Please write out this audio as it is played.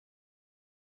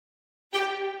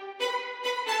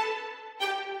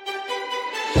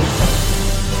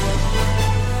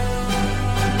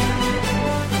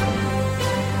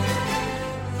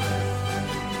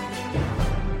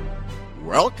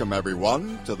Welcome,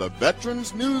 everyone, to the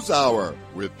Veterans News Hour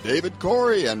with David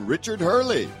Corey and Richard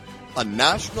Hurley, a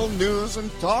national news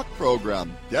and talk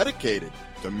program dedicated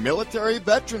to military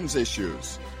veterans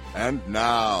issues. And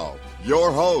now,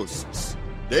 your hosts,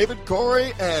 David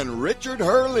Corey and Richard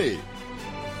Hurley.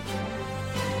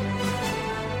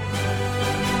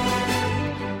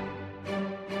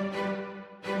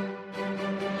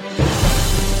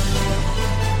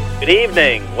 Good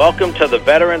evening. Welcome to the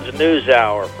Veterans News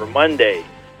Hour for Monday,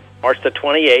 March the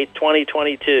 28th,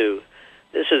 2022.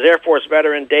 This is Air Force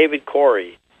veteran David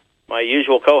Corey. My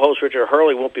usual co-host Richard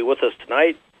Hurley won't be with us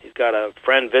tonight. He's got a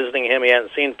friend visiting him he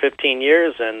hasn't seen in 15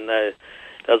 years and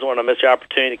doesn't want to miss the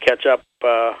opportunity to catch up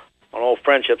on old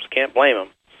friendships. Can't blame him.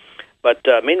 But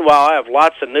meanwhile, I have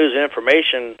lots of news and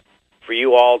information for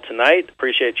you all tonight.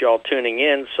 Appreciate you all tuning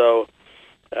in. So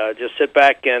just sit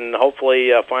back and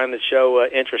hopefully find the show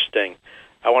interesting.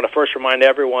 I want to first remind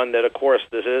everyone that, of course,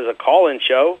 this is a call-in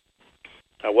show.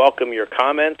 I welcome your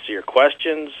comments, your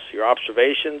questions, your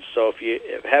observations. So if you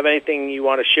have anything you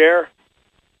want to share,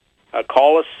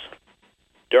 call us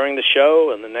during the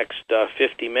show in the next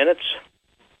 50 minutes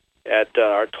at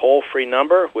our toll-free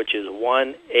number, which is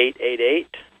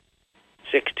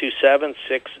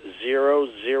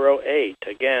 1-888-627-6008.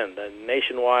 Again, the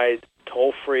nationwide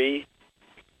toll-free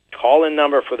call-in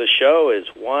number for the show is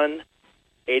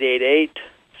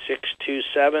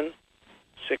 1-888-627-6008.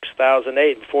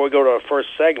 Before we go to our first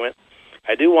segment,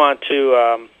 I do want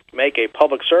to make a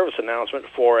public service announcement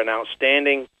for an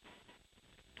outstanding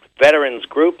veterans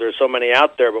group. There's so many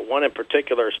out there, but one in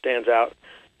particular stands out in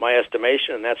my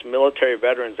estimation, and that's Military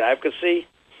Veterans Advocacy.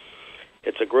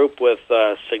 It's a group with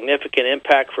significant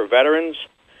impact for veterans.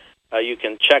 You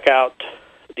can check out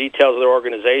details of their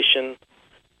organization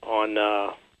on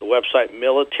the website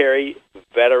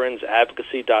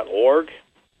militaryveteransadvocacy.org.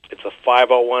 It's a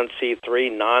 501c3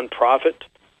 nonprofit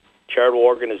charitable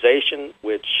organization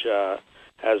which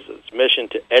has its mission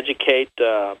to educate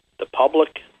the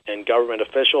public and government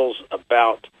officials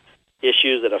about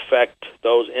issues that affect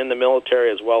those in the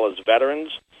military as well as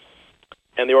veterans.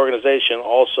 And the organization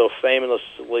also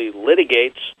famously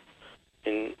litigates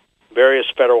in various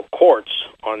federal courts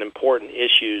on important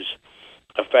issues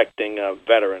affecting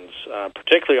veterans,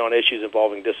 particularly on issues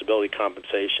involving disability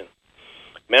compensation.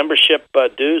 Membership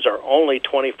dues are only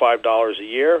 $25 a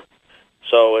year,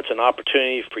 so it's an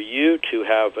opportunity for you to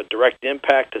have a direct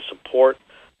impact to support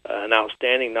an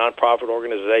outstanding nonprofit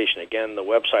organization. Again, the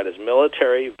website is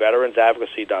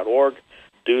militaryveteransadvocacy.org.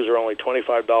 Dues are only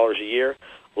 $25 a year.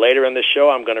 Later in the show,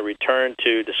 I'm going to return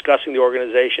to discussing the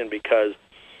organization because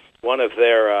one of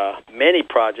their many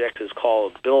projects is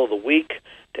called Bill of the Week,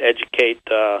 to educate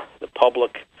the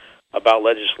public about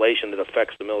legislation that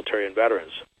affects the military and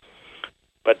veterans.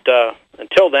 But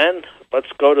until then, let's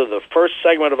go to the first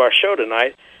segment of our show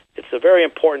tonight. It's a very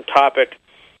important topic,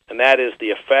 and that is the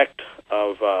effect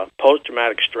of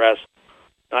post-traumatic stress,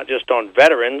 not just on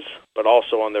veterans, but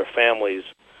also on their families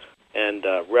and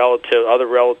other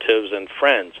relatives and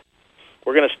friends.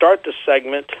 We're going to start this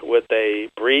segment with a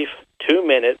brief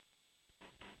 2-minute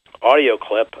audio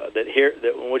clip in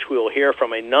which we will hear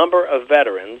from a number of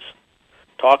veterans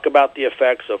talk about the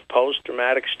effects of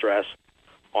post-traumatic stress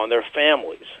on their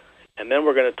families. And then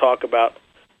we're going to talk about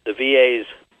the VA's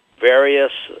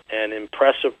various and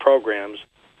impressive programs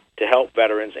to help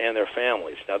veterans and their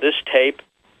families. Now, this tape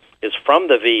is from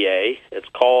the VA. It's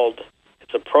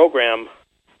a program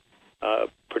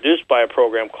produced by a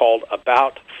program called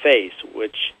About Face,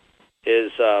 which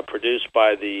is produced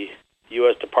by the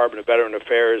U.S. Department of Veteran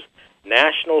Affairs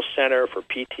National Center for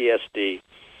PTSD,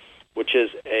 which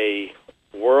is a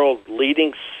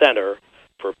world-leading center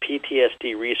for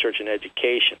PTSD research and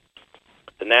education.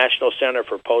 The National Center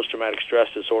for Post-Traumatic Stress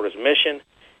Disorder's mission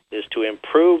is to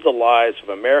improve the lives of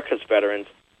America's veterans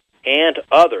and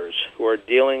others who are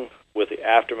dealing with the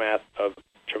aftermath of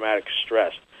traumatic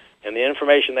stress. And the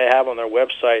information they have on their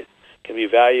website can be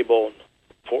valuable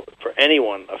for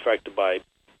anyone affected by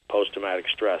post-traumatic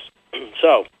stress.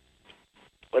 So,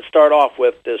 let's start off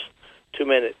with this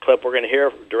 2-minute clip. We're going to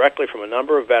hear directly from a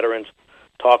number of veterans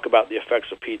talk about the effects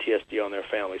of PTSD on their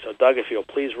families. So, Doug, if you'll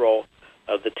please roll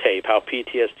the tape, how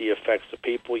PTSD affects the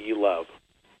people you love.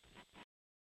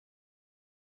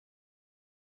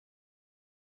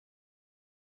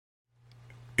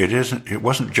 It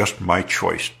wasn't just my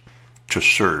choice to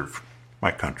serve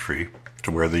my country,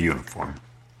 to wear the uniform.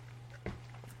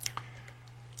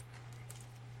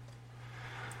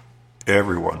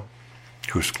 Everyone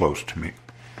who's close to me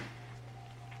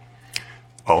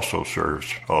also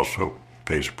serves, also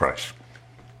pays a price.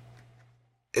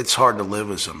 It's hard to live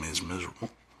with somebody that's miserable.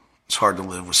 It's hard to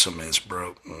live with somebody that's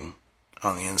broke.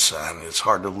 on the inside, and it's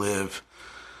hard to live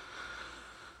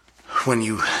when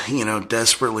you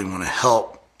desperately want to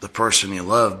help the person you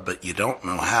love, but you don't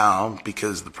know how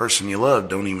because the person you love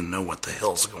don't even know what the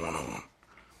hell's going on.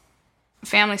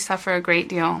 Families suffer a great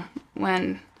deal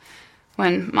when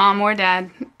mom or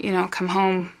dad, come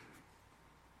home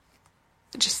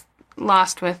just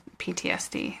lost with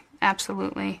PTSD.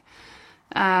 Absolutely.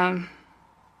 My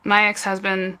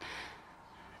ex-husband,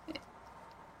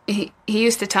 he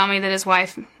used to tell me that his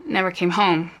wife never came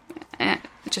home,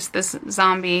 just this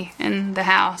zombie in the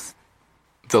house.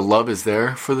 The love is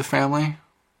there for the family,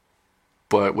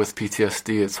 but with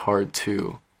PTSD, it's hard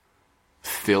to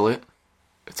feel it.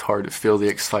 It's hard to feel the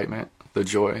excitement, the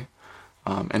joy,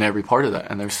 in every part of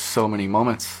that. And there's so many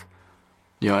moments,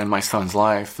 in my son's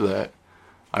life that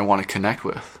I want to connect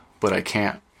with, but I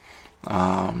can't.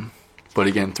 But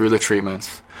again, through the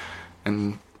treatments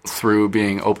and through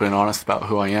being open and honest about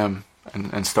who I am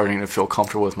and starting to feel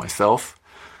comfortable with myself,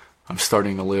 I'm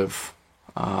starting to live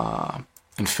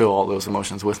and feel all those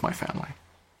emotions with my family.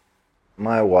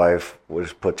 My wife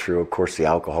was put through, of course, the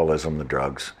alcoholism, the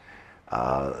drugs,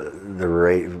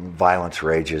 the violence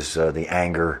rages, the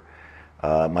anger.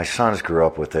 My sons grew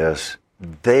up with this.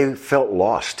 They felt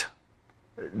lost.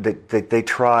 They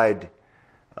tried,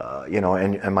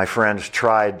 and my friends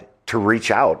tried to reach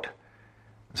out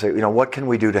and say, what can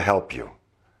we do to help you?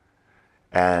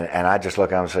 And I just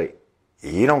look at them and say,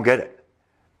 you don't get it.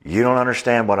 You don't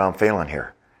understand what I'm feeling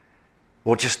here.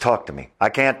 Well, just talk to me. I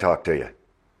can't talk to you.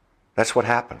 That's what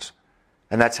happens.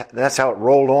 And that's how it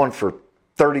rolled on for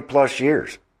 30 plus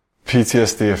years.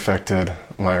 PTSD affected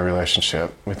my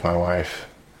relationship with my wife.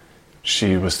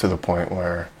 She was to the point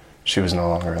where she was no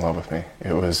longer in love with me.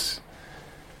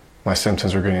 My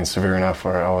symptoms were getting severe enough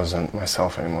where I wasn't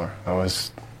myself anymore. I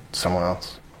was someone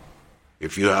else.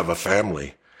 If you have a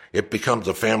family, it becomes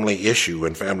a family issue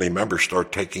and family members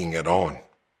start taking it on.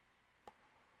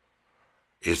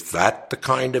 Is that the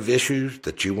kind of issues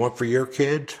that you want for your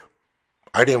kids?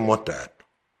 I didn't want that.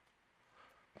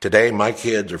 Today, my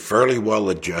kids are fairly well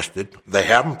adjusted. They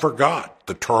haven't forgot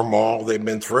the turmoil they've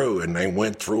been through, and they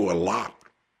went through a lot.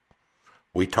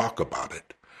 We talk about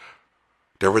it.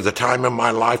 There was a time in my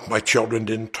life my children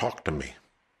didn't talk to me.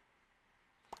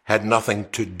 Had nothing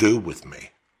to do with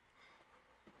me.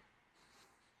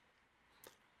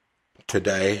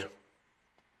 Today,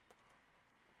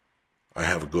 I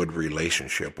have a good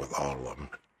relationship with all of them.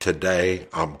 Today,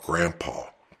 I'm grandpa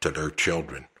to their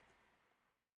children.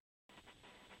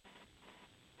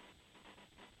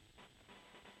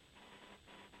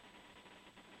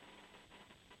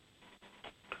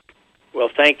 Well,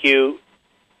 thank you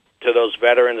to those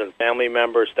veterans and family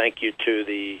members. Thank you to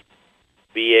the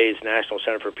VA's National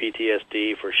Center for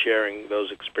PTSD for sharing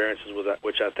those experiences with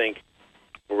which I think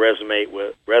will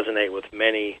resonate with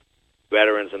many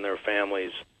veterans and their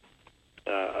families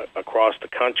across the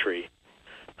country.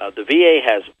 The VA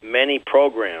has many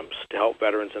programs to help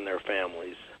veterans and their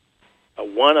families.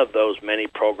 One of those many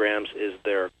programs is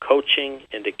their Coaching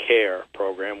into Care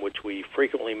program, which we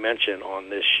frequently mention on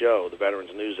this show, the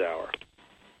Veterans News Hour.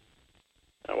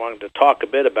 I wanted to talk a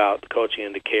bit about the Coaching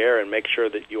into Care and make sure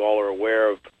that you all are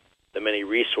aware of the many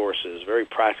resources, very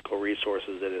practical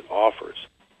resources that it offers.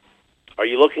 Are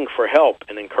you looking for help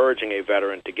in encouraging a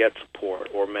veteran to get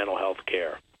support or mental health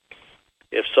care?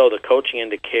 If so, the Coaching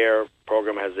into Care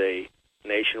program has a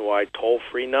nationwide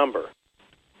toll-free number.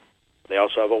 They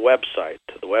also have a website.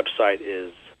 The website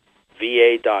is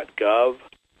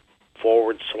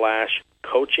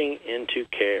va.gov/coaching into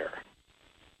care.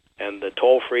 And the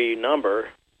toll-free number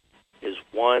is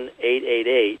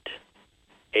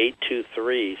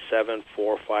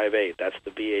 1-888-823-7458. That's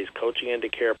the VA's Coaching into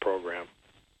Care program,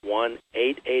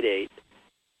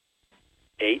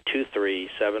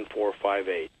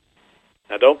 1-888-823-7458.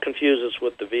 Now, don't confuse this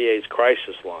with the VA's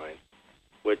crisis line,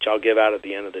 which I'll give out at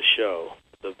the end of the show.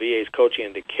 The VA's Coaching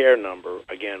into Care number,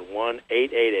 again,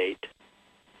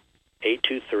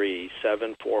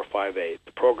 1-888-823-7458.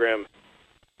 The program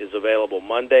is available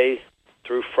Monday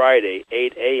through Friday,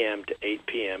 8 a.m. to 8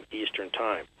 p.m. Eastern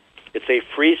Time. It's a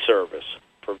free service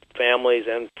for families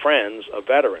and friends of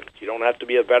veterans. You don't have to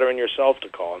be a veteran yourself to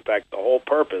call. In fact, the whole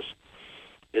purpose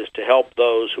is to help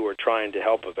those who are trying to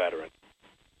help a veteran.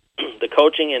 The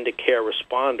Coaching into Care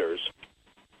responders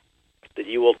that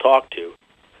you will talk to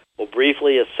will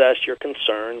briefly assess your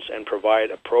concerns and provide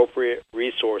appropriate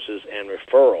resources and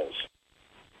referrals.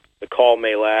 The call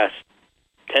may last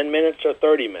 10 minutes or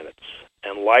 30 minutes,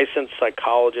 and licensed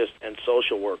psychologists and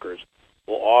social workers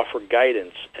will offer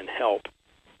guidance and help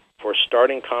for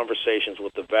starting conversations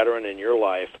with the veteran in your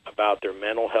life about their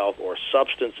mental health or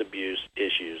substance abuse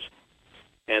issues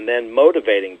and then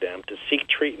motivating them to seek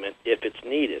treatment if it's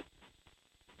needed.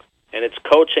 And it's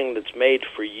coaching that's made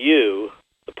for you,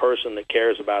 the person that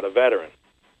cares about a veteran.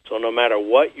 So no matter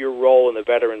what your role in the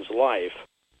veteran's life,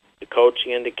 the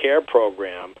Coaching into Care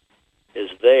program is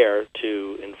there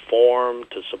to inform,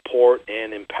 to support,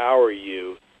 and empower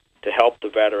you to help the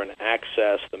veteran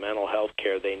access the mental health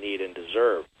care they need and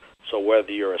deserve. So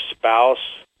whether you're a spouse,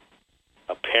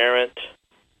 a parent,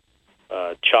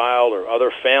 a child, or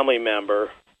other family member,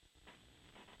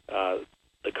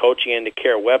 the Coaching into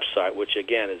Care website, which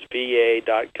again is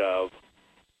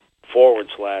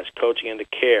va.gov/Coaching into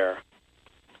Care,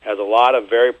 has a lot of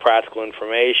very practical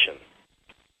information.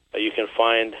 You can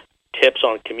find tips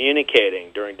on communicating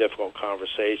during difficult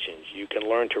conversations. You can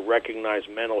learn to recognize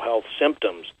mental health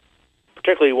symptoms,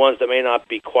 particularly ones that may not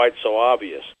be quite so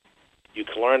obvious. You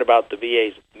can learn about the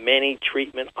VA's many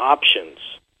treatment options.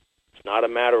 It's not a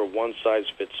matter of one size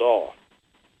fits all.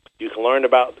 You can learn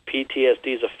about the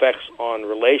PTSD's effects on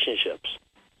relationships.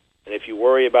 And if you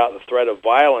worry about the threat of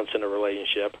violence in a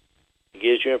relationship, it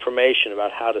gives you information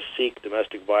about how to seek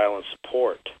domestic violence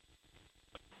support.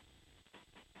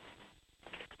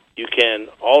 You can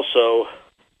also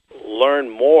learn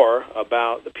more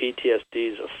about the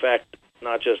PTSD's effect,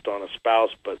 not just on a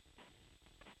spouse, but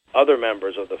other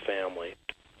members of the family.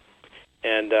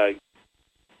 And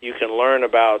you can learn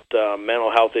about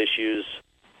mental health issues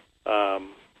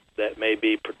that may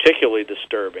be particularly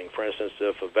disturbing. For instance,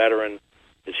 if a veteran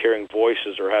is hearing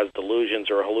voices or has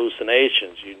delusions or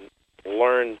hallucinations, you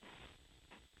learn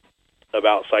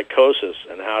about psychosis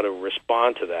and how to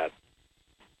respond to that.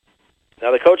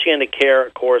 Now, the Coaching into Care,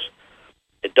 of course,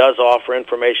 it does offer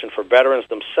information for veterans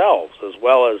themselves, as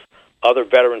well as other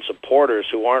veteran supporters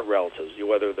who aren't relatives,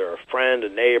 whether they're a friend, a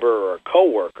neighbor, or a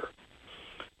coworker.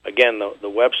 Again, the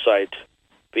website,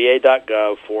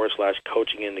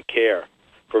 va.gov/Coaching into Care.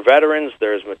 For veterans,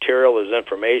 there's material, there's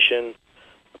information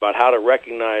about how to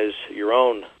recognize your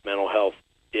own mental health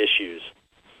issues.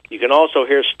 You can also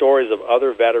hear stories of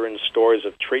other veterans' stories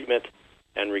of treatment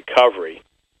and recovery.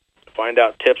 Find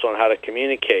out tips on how to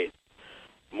communicate,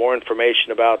 more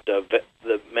information about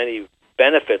the many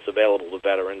benefits available to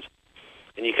veterans.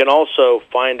 And you can also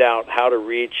find out how to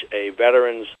reach a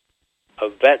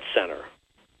vet center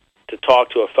to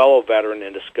talk to a fellow veteran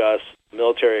and discuss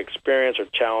military experience or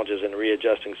challenges in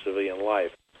readjusting civilian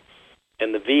life.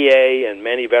 And the VA and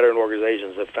many veteran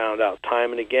organizations have found out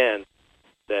time and again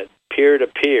that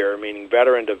peer-to-peer, meaning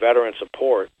veteran-to-veteran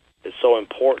support, is so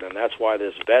important, and that's why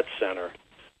this vet center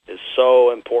is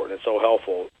so important and so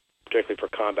helpful, particularly for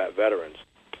combat veterans.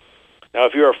 Now,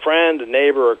 if you're a friend, a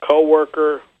neighbor, or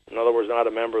coworker, in other words, not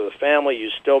a member of the family,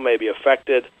 you still may be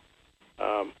affected,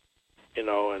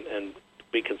 and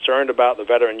be concerned about the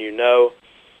veteran you know.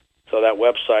 So that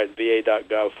website,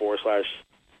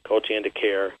 va.gov/Coaching into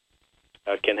Care,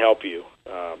 can help you.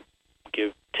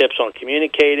 Give tips on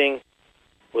communicating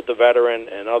with the veteran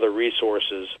and other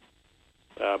resources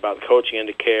about Coaching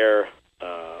into Care,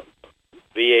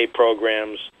 VA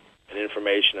programs, and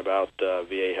information about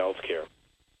VA healthcare.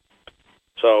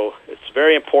 So it's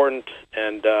very important,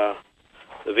 and the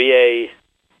VA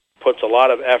puts a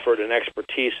lot of effort and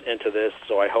expertise into this,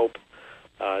 so I hope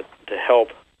to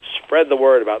help spread the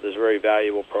word about this very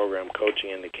valuable program,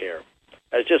 Coaching into Care.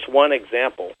 As just one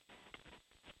example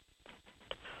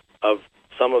of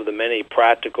some of the many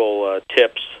practical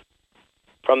tips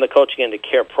from the Coaching into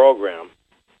Care program,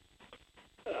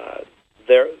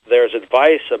 there's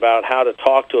advice about how to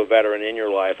talk to a veteran in your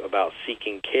life about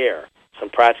seeking care, some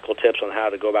practical tips on how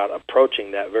to go about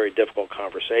approaching that very difficult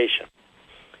conversation.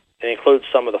 It includes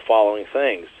some of the following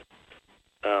things.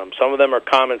 Some of them are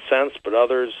common sense, but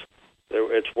others,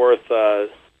 it's worth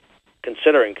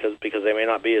considering because they may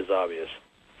not be as obvious.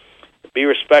 Be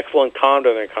respectful and calm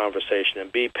during the conversation,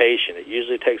 and be patient. It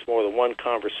usually takes more than one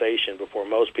conversation before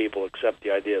most people accept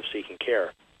the idea of seeking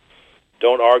care.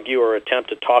 Don't argue or attempt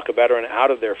to talk a veteran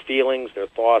out of their feelings, their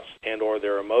thoughts, and or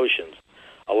their emotions.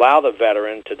 Allow the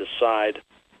veteran to decide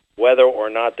whether or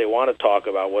not they want to talk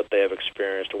about what they have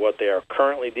experienced or what they are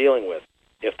currently dealing with.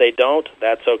 If they don't,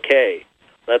 that's okay.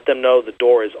 Let them know the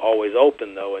door is always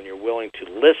open, though, and you're willing to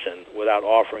listen without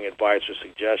offering advice or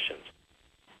suggestions.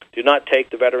 Do not take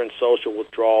the veteran's social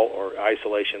withdrawal or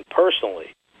isolation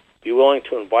personally. Be willing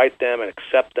to invite them and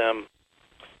accept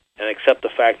the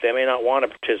fact they may not want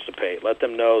to participate. Let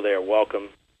them know they are welcome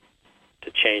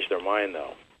to change their mind,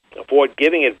 though. Avoid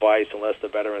giving advice unless the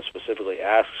veteran specifically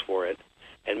asks for it,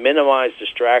 and minimize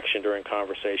distraction during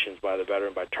conversations by the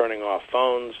veteran by turning off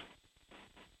phones,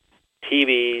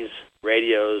 TVs,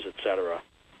 radios, etc.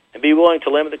 And be willing to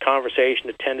limit the conversation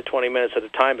to 10 to 20 minutes at a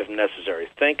time if necessary.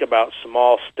 Think about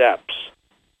small steps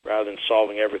rather than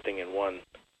solving everything in one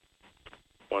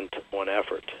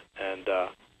effort. And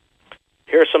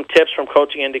here are some tips from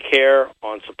Coaching into Care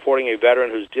on supporting a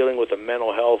veteran who's dealing with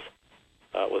mental health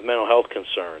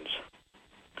concerns.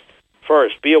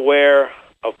 First, be aware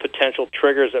of potential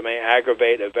triggers that may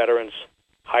aggravate a veteran's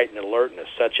heightened alertness,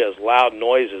 such as loud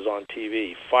noises on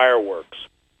TV, fireworks,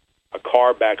 a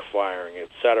car backfiring,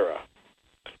 etc.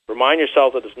 Remind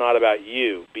yourself that it's not about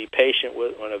you. Be patient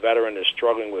when a veteran is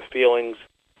struggling with feelings,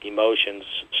 emotions,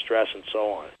 stress, and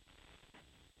so on.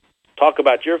 Talk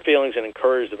about your feelings and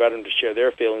encourage the veteran to share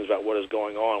their feelings about what is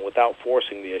going on without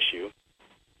forcing the issue.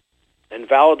 And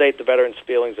validate the veteran's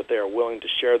feelings if they are willing to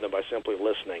share them by simply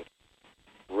listening,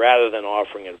 rather than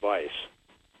offering advice.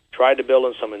 Try to build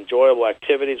in some enjoyable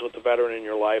activities with the veteran in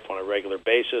your life on a regular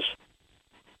basis.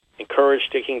 Encourage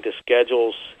sticking to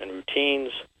schedules and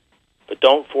routines, but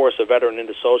don't force a veteran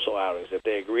into social outings. If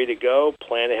they agree to go,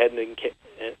 plan ahead in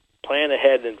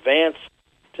advance,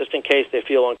 just in case they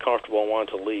feel uncomfortable and want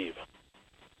to leave.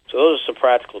 So those are some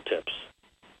practical tips.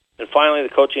 And finally, the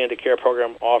Coaching into Care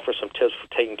program offers some tips for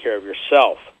taking care of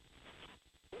yourself.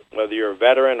 Whether you're a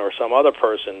veteran or some other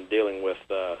person dealing with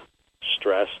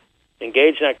stress,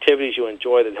 engage in activities you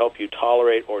enjoy that help you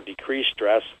tolerate or decrease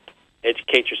stress.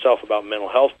 Educate yourself about mental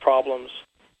health problems.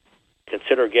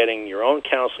 Consider getting your own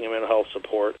counseling and mental health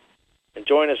support. And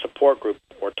join a support group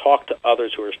or talk to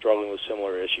others who are struggling with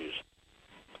similar issues.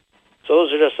 So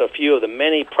those are just a few of the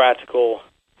many practical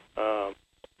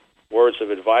words of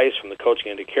advice from the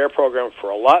Coaching into Care program. For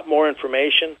a lot more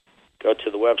information, go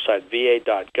to the website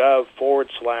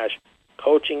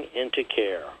va.gov/coaching into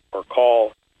care or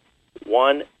call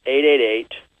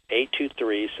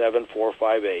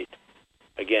 1-888-823-7458.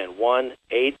 Again,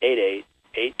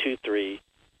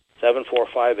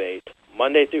 1-888-823-7458,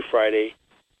 Monday through Friday,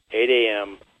 8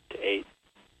 a.m. to 8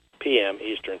 p.m.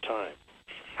 Eastern Time.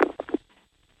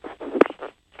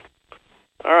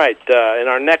 All right, in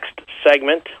our next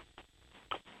segment,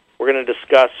 we're going to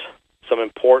discuss some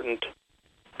important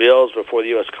bills before the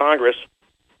U.S. Congress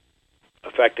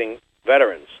affecting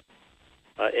veterans.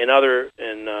 As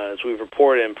we've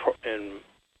reported in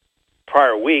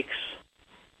prior weeks,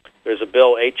 there's a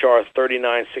bill, H.R.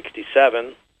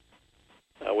 3967,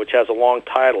 which has a long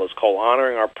title. It's called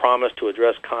Honoring Our Promise to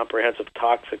Address Comprehensive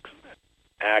Toxics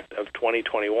Act of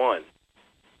 2021.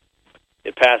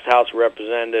 It passed the House of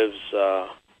Representatives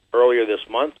earlier this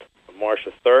month, on March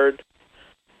the 3rd,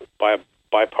 by a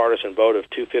bipartisan vote of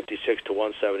 256 to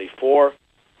 174.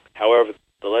 However,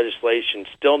 the legislation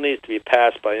still needs to be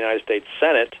passed by the United States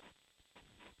Senate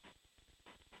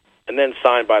and then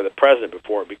signed by the President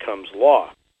before it becomes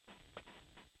law.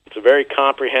 It's a very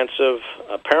comprehensive,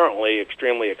 apparently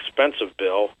extremely expensive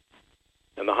bill,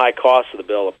 and the high cost of the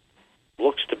bill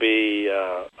looks to be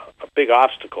a big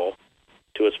obstacle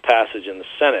to its passage in the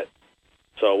Senate.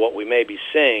 So what we may be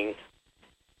seeing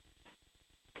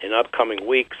in upcoming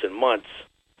weeks and months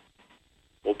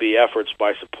will be efforts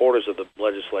by supporters of the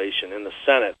legislation in the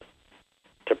Senate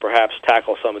to perhaps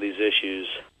tackle some of these issues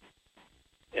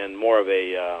in more of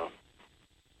a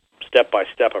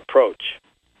step-by-step approach.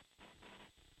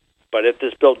 But if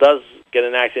this bill does get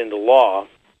enacted into law,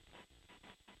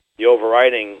 the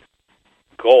overriding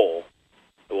goal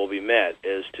that will be met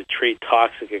is to treat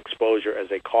toxic exposure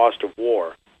as a cost of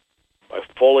war by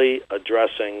fully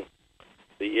addressing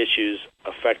the issues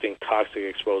affecting toxic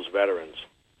exposed veterans,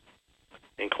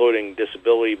 including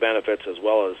disability benefits as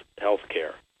well as health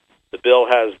care. The bill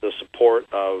has the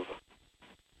support of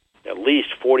at least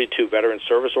 42 veteran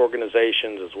service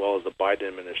organizations as well as the Biden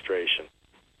administration.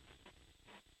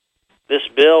 This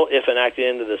bill, if enacted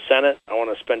into the Senate, I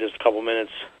want to spend just a couple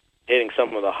minutes hitting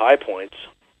some of the high points.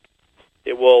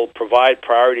 It will provide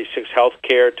Priority 6 health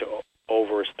care to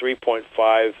over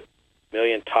 3.5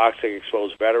 million toxic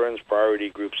exposed veterans. Priority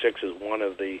Group 6 is one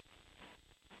of the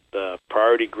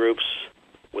priority groups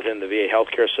within the VA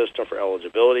healthcare system for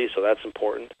eligibility, so that's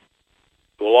important.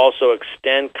 It will also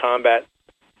extend combat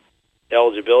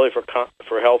eligibility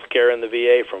for health care in the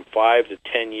VA from 5 to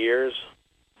 10 years.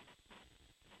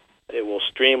 It will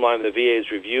streamline the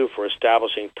VA's review for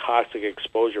establishing toxic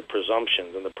exposure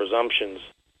presumptions, and the presumptions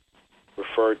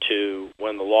refer to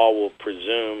when the law will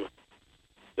presume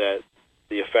that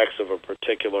the effects of a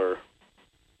particular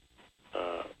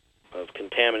of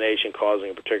contamination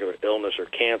causing a particular illness or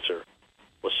cancer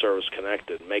was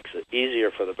service-connected. It makes it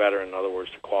easier for the veteran, in other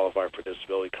words, to qualify for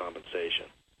disability compensation.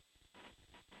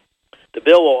 The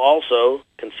bill will also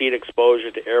concede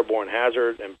exposure to airborne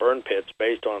hazard and burn pits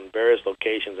based on various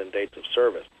locations and dates of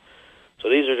service. So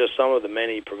these are just some of the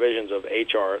many provisions of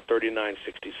H.R.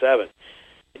 3967.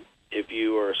 If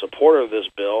you are a supporter of this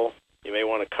bill, you may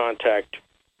want to contact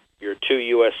your 2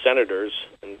 U.S. senators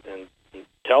and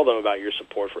tell them about your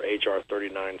support for H.R.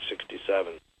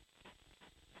 3967.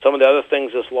 Some of the other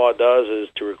things this law does is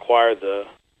to require the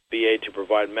VA to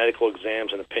provide medical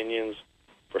exams and opinions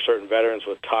for certain veterans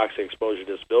with toxic exposure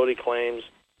disability claims.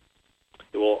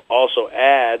 It will also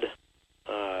add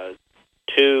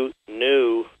 2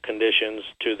 new conditions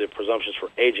to the presumptions for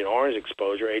Agent Orange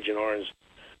exposure, Agent Orange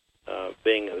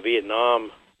being a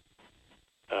Vietnam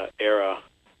era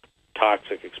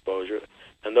toxic exposure.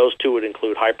 And those 2 would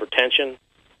include hypertension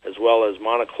as well as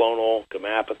monoclonal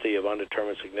gammopathy of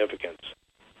undetermined significance.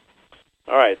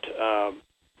 All right.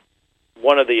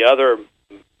 One of the other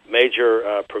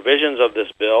major provisions of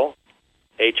this bill,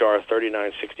 H.R.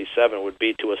 3967, would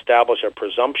be to establish a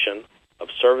presumption of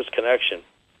service connection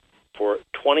for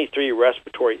 23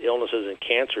 respiratory illnesses and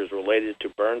cancers related to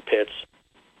burn pits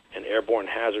and airborne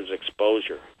hazards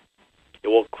exposure. It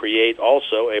will create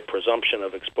also a presumption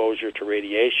of exposure to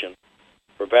radiation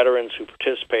for veterans who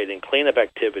participate in cleanup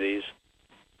activities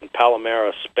in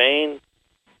Palomera, Spain,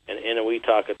 and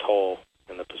Inuiatak Atoll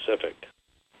in the Pacific.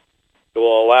 It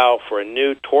will allow for a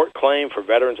new tort claim for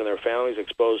veterans and their families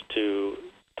exposed to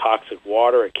toxic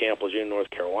water at Camp Lejeune, North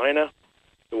Carolina.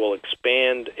 It will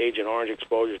expand Agent Orange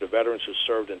exposure to veterans who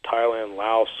served in Thailand,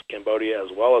 Laos, Cambodia,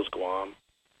 as well as Guam,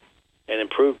 and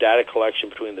improve data collection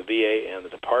between the VA and the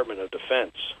Department of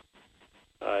Defense.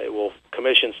 It will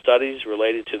commission studies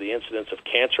related to the incidence of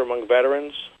cancer among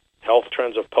veterans, health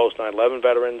trends of post-9/11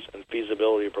 veterans, and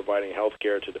feasibility of providing health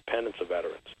care to dependents of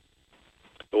veterans.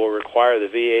 It will require the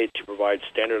VA to provide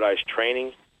standardized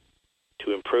training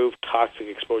to improve toxic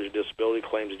exposure disability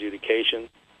claims adjudication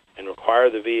and require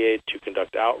the VA to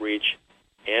conduct outreach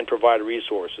and provide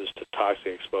resources to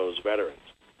toxic exposed veterans.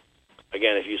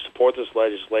 Again, if you support this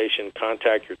legislation,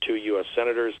 contact your 2 U.S.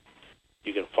 senators.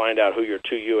 You can find out who your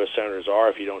 2 U.S. senators are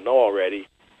if you don't know already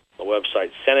on the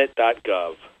website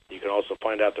senate.gov. You can also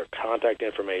find out their contact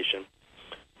information.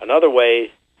 Another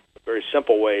way, a very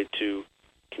simple way to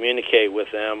communicate with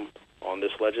them on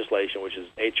this legislation, which is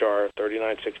H.R.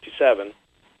 3967,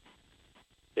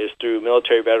 is through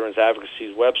Military Veterans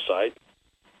Advocacy's website,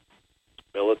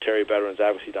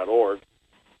 militaryveteransadvocacy.org.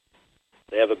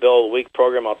 They have a Bill of the Week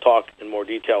program. I'll talk in more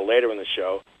detail later in the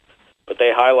show. But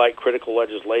they highlight critical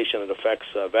legislation that affects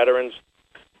veterans.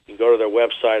 You can go to their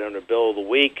website under Bill of the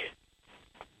Week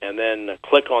and then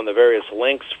click on the various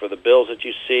links for the bills that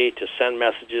you see to send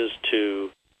messages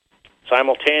to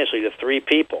simultaneously to 3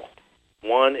 people.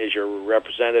 One is your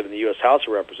representative in the U.S. House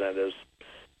of Representatives,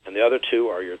 and the other 2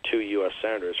 are your 2 U.S.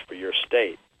 senators for your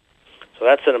state. So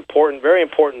that's an important, very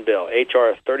important bill,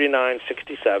 H.R.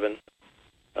 3967.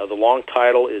 The long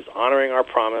title is Honoring Our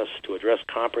Promise to Address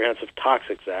Comprehensive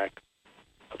Toxics Act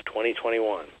of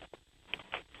 2021.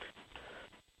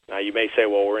 Now, you may say,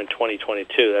 well, we're in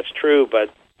 2022. That's true,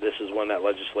 but this is when that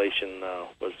legislation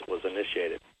was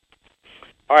initiated.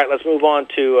 All right, let's move on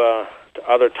to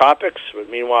other topics. But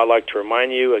meanwhile, I'd like to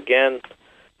remind you again,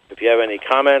 if you have any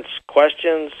comments,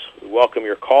 questions, we welcome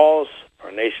your calls.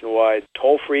 Our nationwide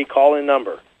toll-free call-in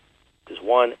number is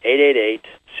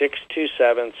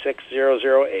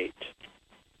 1-888-627-6008.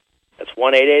 That's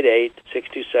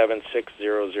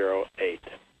 1-888-627-6008.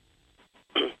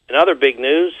 In other big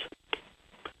news,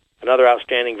 another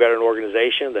outstanding veteran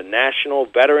organization, the National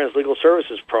Veterans Legal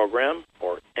Services Program,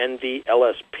 or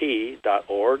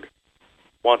NVLSP.org,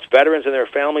 wants veterans and their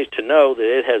families to know that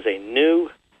it has a new,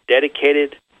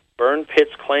 dedicated burn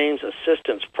pits claims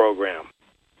assistance program.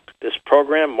 This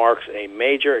program marks a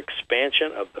major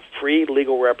expansion of the free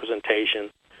legal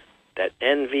representation that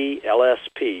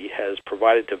NVLSP has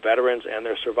provided to veterans and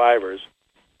their survivors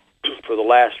for the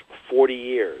last 40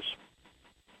 years.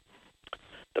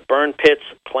 The Burn Pits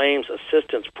Claims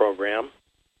Assistance Program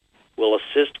will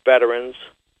assist veterans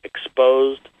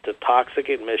exposed to toxic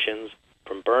emissions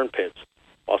from burn pits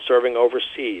while serving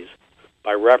overseas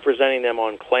by representing them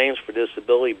on claims for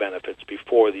disability benefits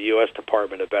before the U.S.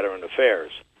 Department of Veteran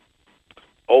Affairs.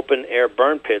 Open-air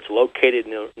burn pits located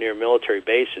near military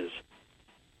bases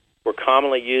were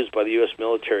commonly used by the U.S.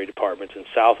 military departments in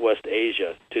Southwest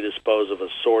Asia to dispose of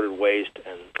assorted waste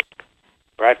and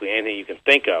practically anything you can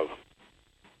think of.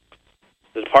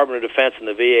 The Department of Defense and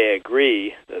the VA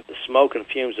agree that the smoke and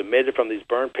fumes emitted from these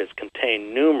burn pits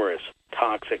contain numerous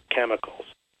toxic chemicals.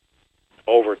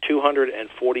 Over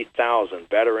 240,000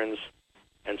 veterans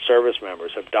and service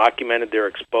members have documented their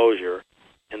exposure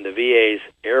in the VA's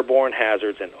Airborne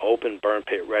Hazards and Open Burn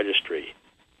Pit Registry.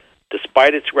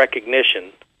 Despite its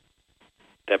recognition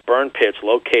that burn pits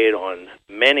located on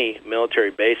many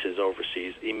military bases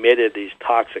overseas emitted these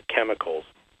toxic chemicals,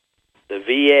 the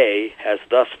VA has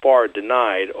thus far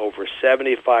denied over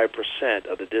 75%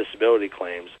 of the disability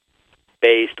claims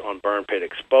based on burn pit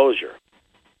exposure.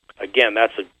 Again,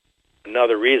 that's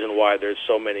another reason why there's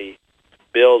so many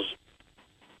bills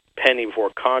pending before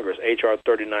Congress. H.R.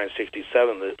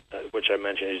 3967, which I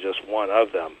mentioned, is just one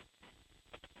of them.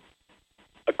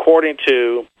 According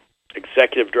to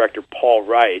Executive Director Paul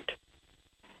Wright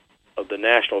of the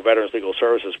National Veterans Legal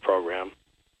Services Program,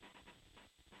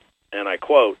 and I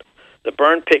quote, "The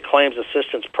Burn Pit Claims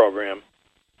Assistance Program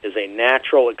is a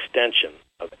natural extension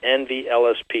of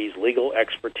NVLSP's legal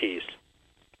expertise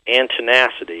and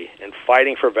tenacity in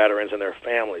fighting for veterans and their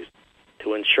families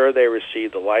to ensure they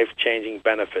receive the life-changing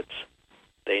benefits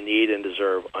they need and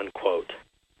deserve," unquote.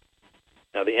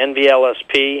 Now, the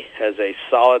NVLSP has a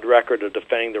solid record of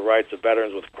defending the rights of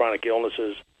veterans with chronic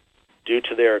illnesses due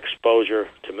to their exposure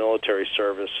to military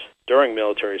service, during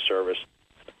military service,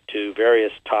 to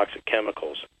various toxic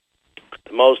chemicals.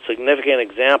 The most significant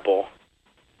example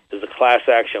is the class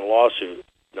action lawsuit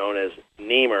known as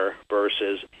Niemer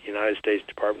versus United States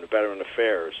Department of Veteran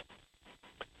Affairs.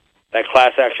 That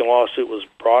class action lawsuit was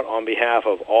brought on behalf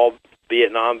of all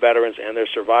Vietnam veterans and their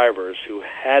survivors who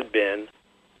had been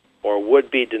or would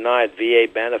be denied VA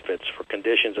benefits for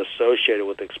conditions associated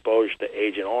with exposure to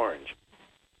Agent Orange.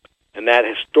 In that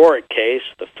historic case,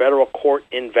 the federal court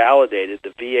invalidated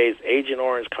the VA's Agent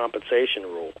Orange compensation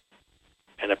rule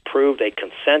and approved a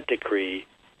consent decree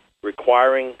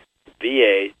requiring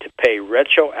VA to pay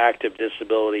retroactive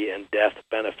disability and death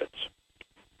benefits.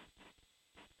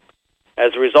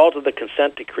 As a result of the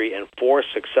consent decree and 4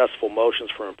 successful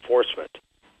motions for enforcement,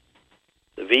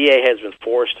 the VA has been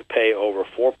forced to pay over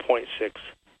 $4.6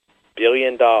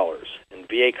 billion in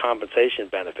VA compensation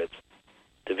benefits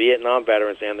to Vietnam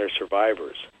veterans and their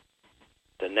survivors.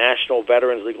 The National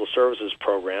Veterans Legal Services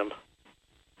Program,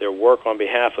 their work on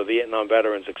behalf of Vietnam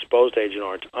veterans exposed to Agent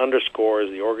Orange, underscores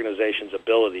the organization's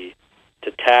ability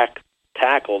to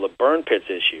tackle the burn pits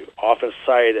issue, often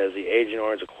cited as the Agent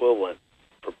Orange equivalent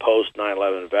for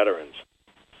post-9/11 veterans.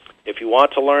 If you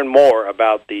want to learn more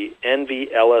about the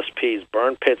NVLSP's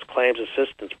Burn Pits Claims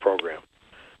Assistance Program,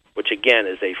 which again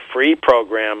is a free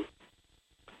program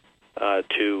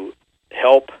to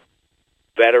help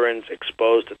veterans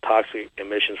exposed to toxic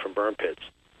emissions from burn pits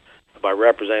by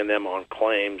representing them on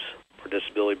claims for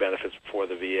disability benefits before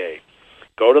the VA.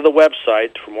 Go to the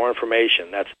website for more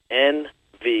information. That's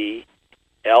nvlsp.org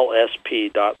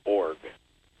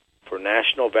for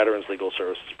National Veterans Legal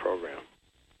Services Program.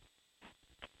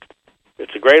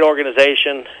 It's a great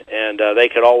organization, and they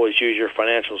could always use your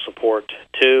financial support,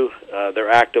 too.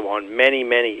 They're active on many,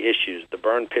 many issues. The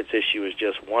burn pits issue is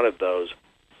just one of those,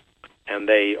 and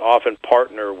they often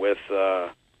partner with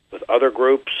other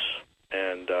groups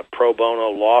and pro bono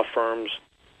law firms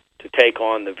to take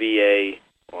on the VA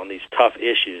on these tough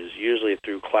issues, usually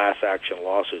through class action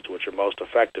lawsuits, which are most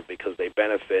effective because they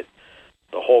benefit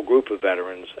the whole group of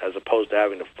veterans as opposed to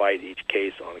having to fight each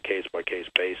case on a case-by-case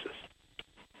basis.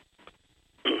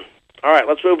 All right,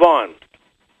 let's move on.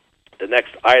 The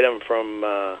next item from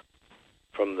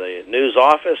the news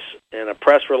office, in a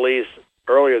press release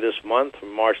earlier this month,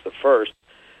 from March the 1st,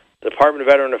 the Department of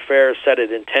Veteran Affairs said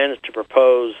it intends to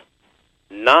propose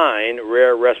 9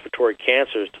 rare respiratory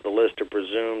cancers to the list of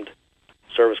presumed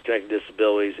service-connected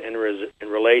disabilities in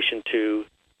relation to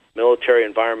military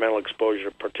environmental exposure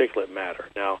to particulate matter.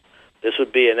 Now, this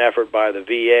would be an effort by the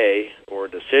VA, or a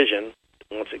decision,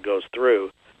 once it goes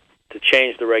through, to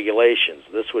change the regulations.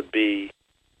 This would be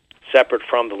separate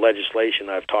from the legislation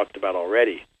I've talked about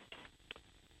already.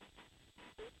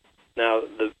 Now,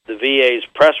 the VA's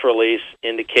press release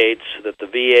indicates that the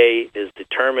VA is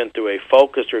determined through a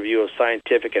focused review of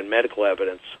scientific and medical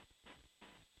evidence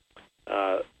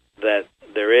that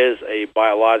there is a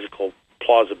biological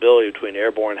plausibility between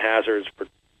airborne hazards,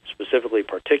 specifically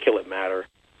particulate matter,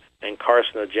 and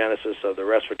carcinogenesis of the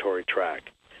respiratory tract,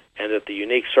 and that the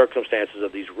unique circumstances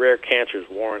of these rare cancers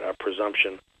warrant a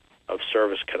presumption of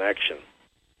service connection.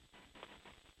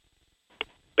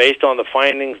 Based on the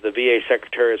findings, the VA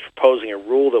Secretary is proposing a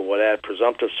rule that would add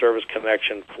presumptive service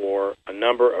connection for a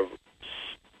number of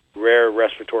rare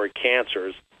respiratory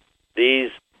cancers.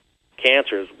 These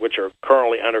cancers, which are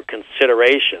currently under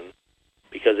consideration,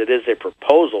 because it is a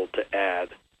proposal to add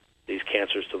these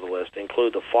cancers to the list,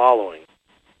 include the following: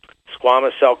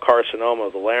 squamous cell carcinoma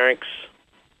of the larynx,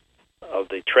 of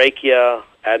the trachea,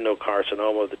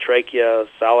 adenocarcinoma of the trachea,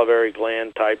 salivary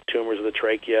gland-type tumors of the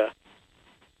trachea,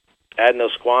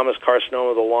 adenosquamous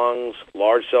carcinoma of the lungs,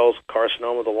 large cell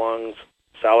carcinoma of the lungs,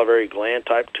 salivary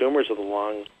gland-type tumors of the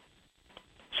lung,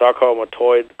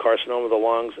 sarcomatoid carcinoma of the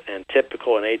lungs, and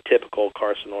typical and atypical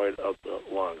carcinoid of the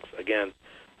lungs. Again,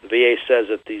 the VA says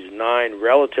that these 9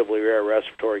 relatively rare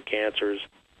respiratory cancers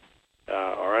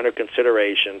are under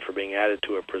consideration for being added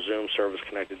to a presumed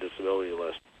service-connected disability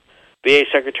list. VA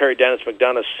Secretary Dennis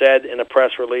McDonough said in a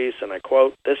press release, and I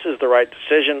quote, "This is the right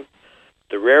decision.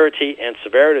 The rarity and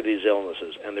severity of these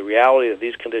illnesses and the reality that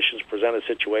these conditions present a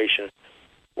situation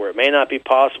where it may not be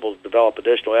possible to develop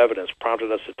additional evidence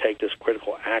prompted us to take this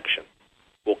critical action.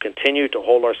 We'll continue to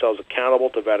hold ourselves accountable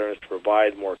to veterans to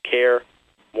provide more care,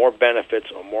 more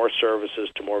benefits, or more services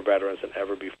to more veterans than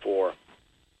ever before,"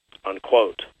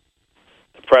 unquote.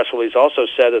 The press release also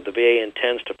said that the VA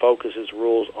intends to focus its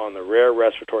rules on the rare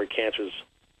respiratory cancers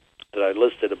that I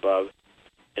listed above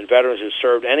in veterans who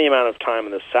served any amount of time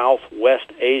in the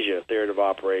Southwest Asia theater of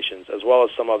operations, as well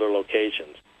as some other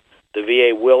locations. The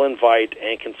VA will invite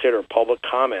and consider public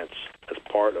comments as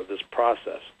part of this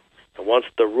process. And once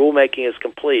the rulemaking is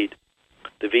complete,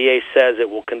 the VA says it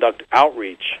will conduct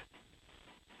outreach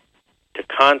to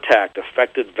contact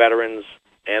affected veterans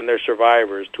and their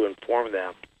survivors to inform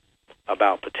them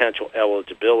about potential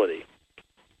eligibility.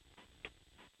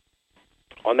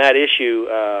 On that issue,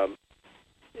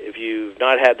 if you've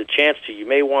not had the chance to, you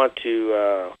may want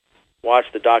to watch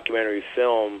the documentary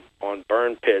film on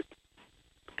burn pit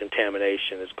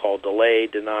contamination. It's called Delay,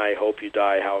 Deny, Hope You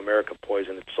Die, How America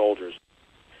Poisoned Its Soldiers.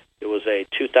 It was a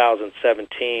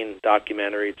 2017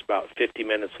 documentary. It's about 50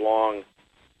 minutes long,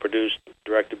 produced,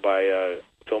 directed by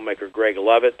filmmaker Greg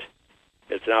Lovett.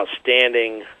 It's an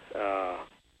outstanding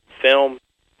film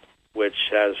which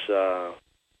has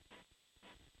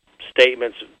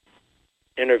statements,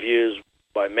 interviews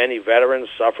by many veterans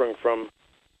suffering from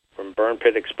burn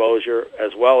pit exposure,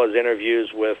 as well as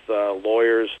interviews with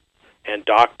lawyers and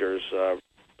doctors,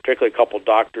 particularly a couple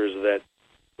doctors that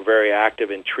were very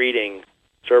active in treating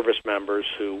service members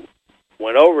who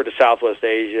went over to Southwest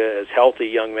Asia as healthy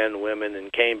young men and women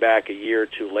and came back a year or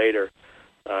two later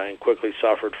and quickly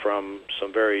suffered from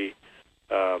some very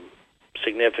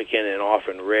significant and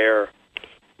often rare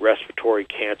respiratory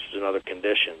cancers and other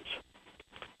conditions.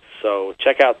 So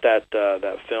check out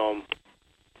that film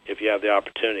if you have the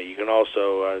opportunity. You can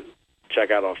also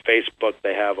check out on Facebook.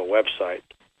 They have a website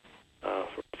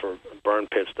for Burn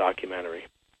Pits documentary.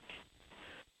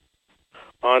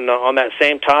 On that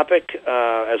same topic,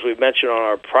 as we've mentioned on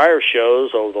our prior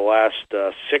shows over the last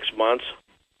 6 months,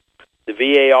 the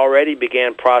VA already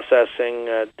began processing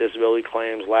disability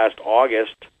claims last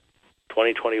August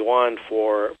 2021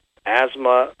 for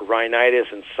asthma, rhinitis,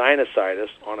 and sinusitis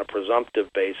on a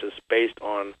presumptive basis based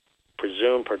on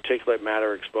presumed particulate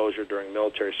matter exposure during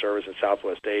military service in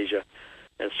Southwest Asia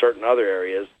and certain other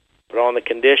areas, but on the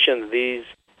condition these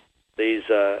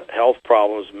health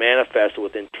problems manifested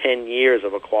within 10 years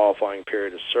of a qualifying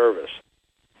period of service.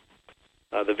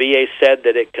 The VA said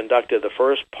that it conducted the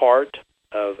first part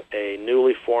of a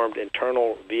newly formed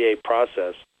internal VA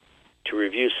process to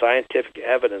review scientific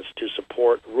evidence to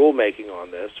support rulemaking on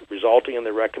this, resulting in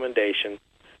the recommendation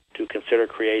to consider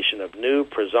creation of new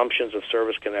presumptions of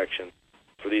service connection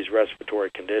for these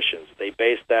respiratory conditions. They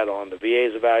based that on the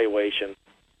VA's evaluation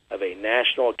of a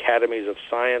National Academies of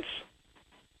Science,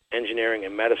 Engineering,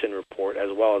 and Medicine report,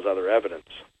 as well as other evidence.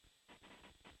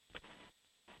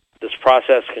 This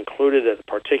process concluded that the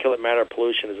particulate matter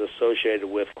pollution is associated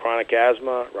with chronic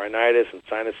asthma, rhinitis, and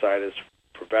sinusitis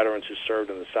for veterans who served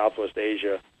in the Southwest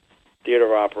Asia theater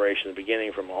of operations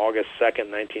beginning from August 2nd,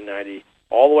 1990,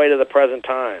 all the way to the present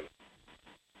time.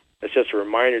 It's just a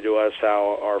reminder to us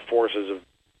how our forces have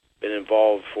been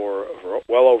involved for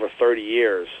well over 30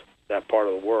 years, that part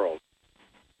of the world.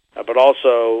 But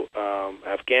also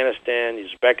Afghanistan,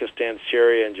 Uzbekistan,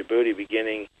 Syria, and Djibouti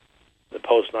beginning the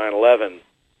post-9/11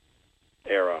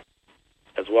 era,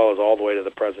 as well as all the way to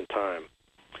the present time.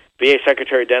 VA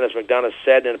Secretary Dennis McDonough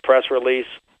said in a press release,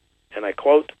 and I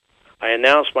quote, "I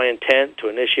announced my intent to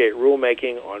initiate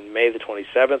rulemaking on May the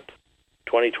 27th,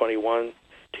 2021,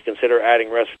 to consider adding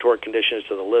respiratory conditions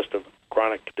to the list of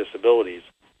chronic disabilities.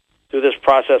 Through this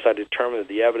process, I determined that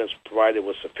the evidence provided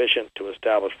was sufficient to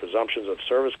establish presumptions of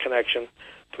service connection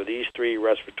for these three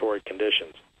respiratory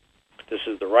conditions. This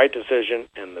is the right decision,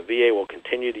 and the VA will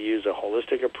continue to use a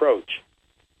holistic approach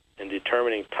in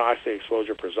determining toxic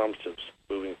exposure presumptives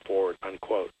moving forward,"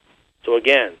 unquote. So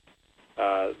again,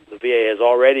 the VA has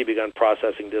already begun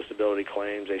processing disability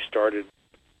claims. They started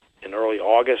in early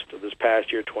August of this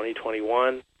past year,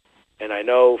 2021, and I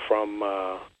know from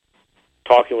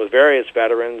talking with various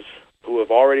veterans who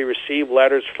have already received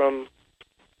letters from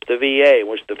the VA in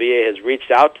which the VA has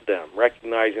reached out to them,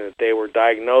 recognizing that they were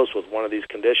diagnosed with one of these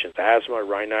conditions, asthma,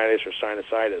 rhinitis, or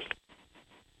sinusitis,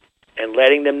 and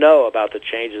letting them know about the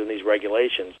changes in these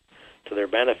regulations to their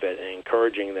benefit and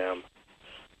encouraging them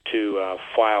to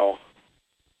file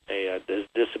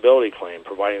disability claim,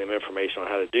 providing them information on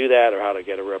how to do that or how to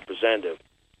get a representative.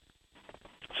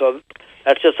 So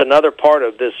that's just another part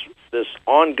of this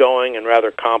ongoing and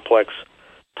rather complex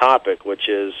topic, which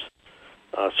is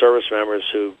service members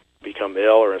who become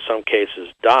ill or in some cases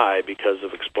die because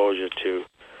of exposure to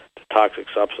toxic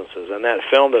substances. And that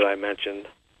film that I mentioned,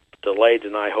 Delay,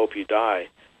 Deny, Hope You Die,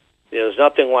 there's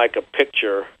nothing like a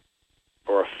picture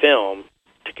or a film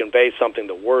to convey something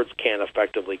that words can't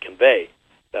effectively convey.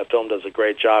 That film does a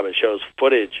great job. It shows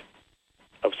footage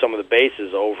of some of the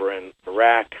bases over in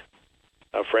Iraq,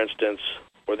 for instance,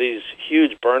 where these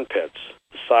huge burn pits,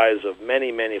 the size of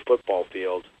many, many football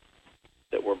fields,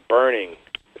 that were burning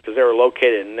because they were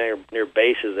located near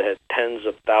bases that had tens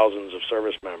of thousands of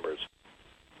service members.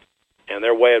 And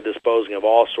their way of disposing of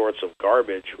all sorts of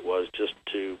garbage was just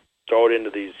to throw it into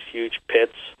these huge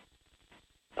pits,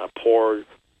 pour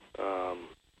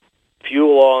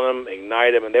fuel on them,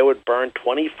 ignite them, and they would burn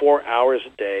 24 hours a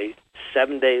day,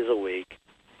 7 days a week,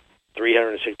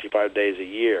 365 days a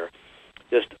year,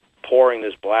 just pouring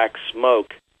this black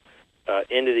smoke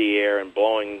into the air and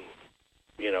blowing,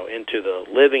 into the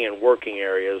living and working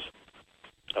areas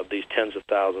of these tens of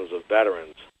thousands of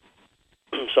veterans.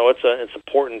 So it's an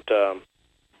important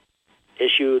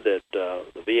issue that the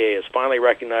VA is finally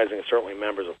recognizing, and certainly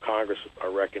members of Congress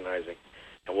are recognizing,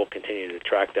 and we'll continue to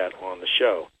track that on the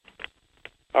show.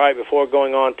 All right, before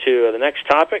going on to the next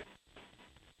topic,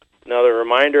 another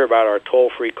reminder about our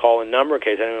toll-free call-in number in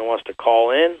case anyone wants to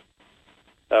call in,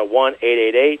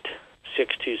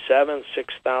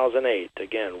 1-888-627-6008.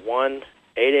 Again,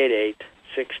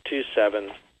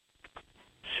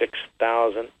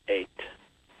 1-888-627-6008.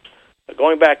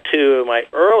 Going back to my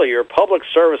earlier public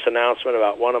service announcement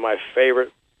about one of my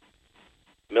favorite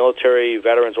military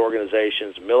veterans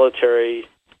organizations,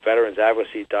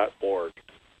 militaryveteransadvocacy.org.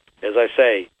 As I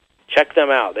say, check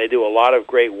them out. They do a lot of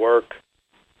great work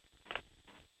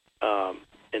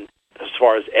as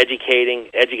far as educating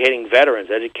veterans,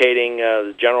 educating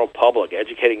the general public,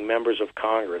 educating members of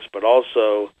Congress, but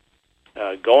also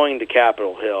going to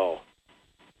Capitol Hill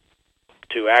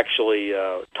to actually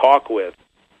talk with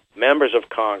members of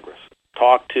Congress,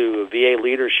 talk to VA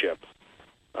leadership,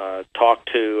 talk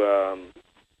to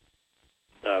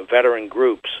veteran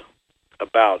groups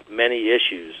about many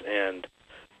issues. And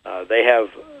they have,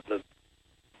 the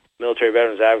Military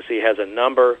Veterans Advocacy has a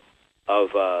number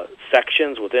of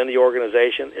sections within the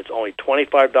organization. It's only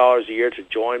 $25 a year to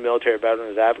join Military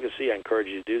Veterans Advocacy. I encourage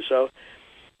you to do so.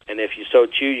 And if you so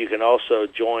choose, you can also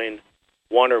join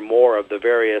one or more of the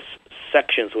various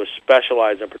sections which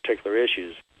specialize in particular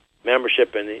issues.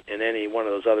 Membership in any one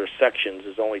of those other sections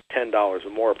is only $10 or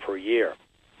more per year.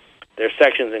 Their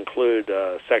sections include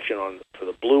a section for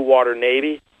the Blue Water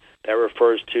Navy. That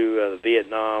refers to the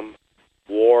Vietnam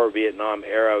War,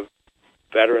 Vietnam-era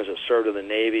veterans that served in the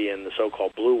Navy in the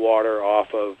so-called Blue Water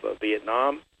off of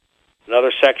Vietnam.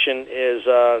 Another section is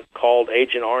called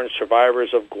Agent Orange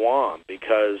Survivors of Guam,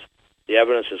 because the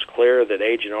evidence is clear that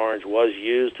Agent Orange was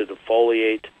used to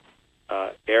defoliate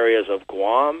areas of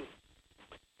Guam,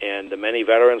 and many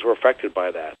veterans were affected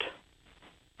by that.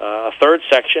 A third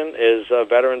section is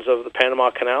veterans of the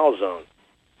Panama Canal Zone.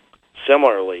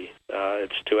 Similarly,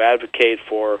 it's to advocate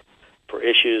for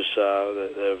issues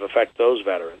that affect those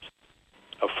veterans.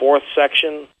 A fourth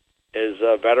section is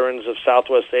veterans of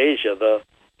Southeast Asia,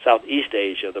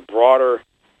 the broader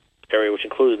area, which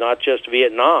includes not just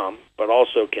Vietnam, but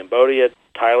also Cambodia,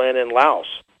 Thailand, and Laos.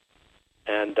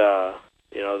 And,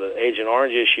 the Agent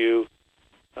Orange issue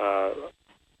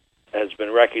has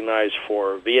been recognized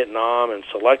for Vietnam and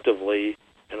selectively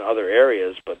in other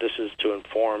areas, but this is to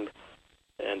inform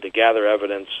and to gather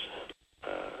evidence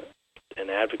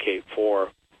and advocate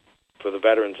for the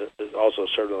veterans that also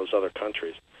served in those other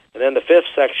countries. And then the fifth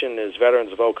section is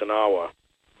veterans of Okinawa,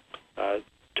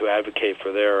 to advocate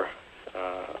for their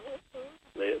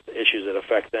the issues that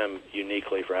affect them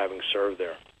uniquely for having served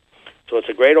there. So it's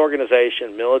a great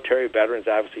organization,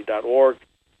 militaryveteransadvocacy.org.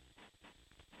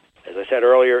 As I said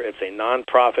earlier, it's a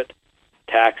nonprofit,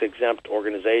 tax-exempt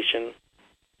organization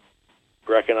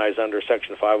recognized under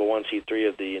Section 501c3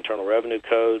 of the Internal Revenue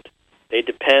Code. They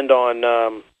depend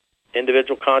on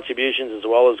individual contributions as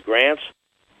well as grants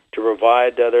to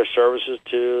provide their services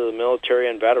to the military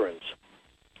and veterans.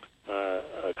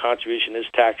 A contribution is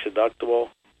tax-deductible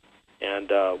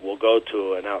and will go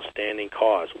to an outstanding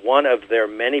cause. One of their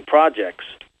many projects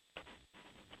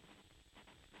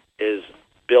is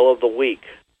Bill of the Week.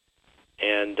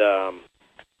 And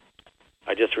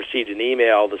I just received an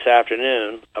email this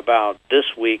afternoon about this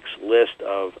week's list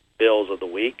of bills of the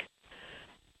week.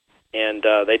 And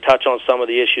they touch on some of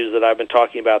the issues that I've been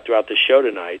talking about throughout the show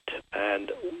tonight.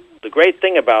 And the great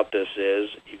thing about this is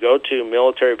you go to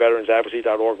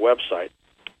militaryveteransadvocacy.org website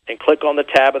and click on the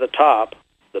tab at the top,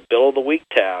 the Bill of the Week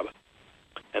tab,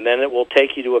 and then it will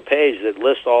take you to a page that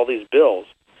lists all these bills.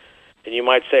 And you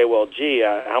might say, well, gee,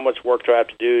 how much work do I have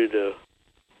to do to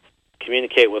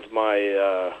communicate with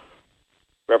my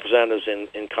representatives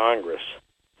in Congress?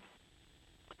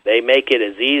 They make it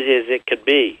as easy as it could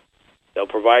be. They'll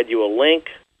provide you a link.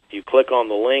 You click on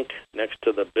the link next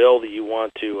to the bill that you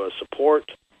want to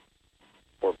support,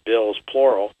 or bills,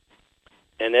 plural.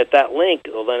 And at that link,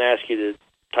 they'll then ask you to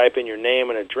type in your name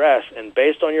and address. And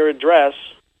based on your address,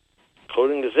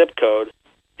 including the zip code,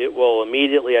 it will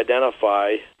immediately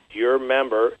identify your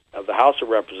member of the House of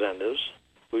Representatives,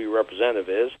 who your representative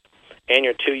is, and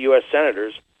your 2 U.S.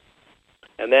 senators.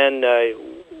 And then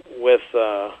with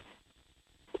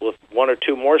 1 or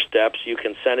 2 more steps, you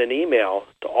can send an email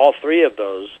to all 3 of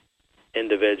those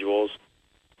individuals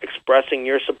expressing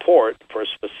your support for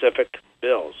specific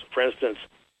bills. For instance,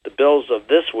 the bills of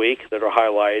this week that are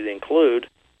highlighted include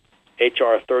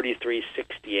H.R.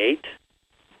 3368,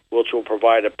 which will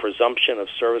provide a presumption of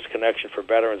service connection for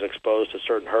veterans exposed to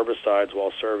certain herbicides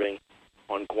while serving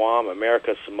on Guam,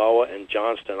 America Samoa, and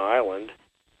Johnston Island.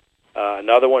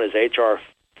 Another one is H.R.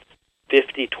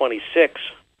 5026,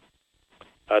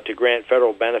 to grant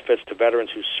federal benefits to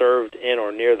veterans who served in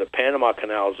or near the Panama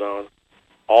Canal Zone,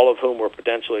 all of whom were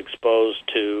potentially exposed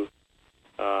to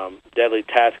deadly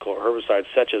tactical herbicides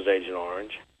such as Agent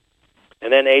Orange.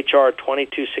 And then H.R.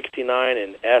 2269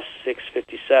 and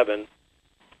S657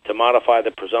 to modify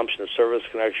the presumption of service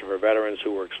connection for veterans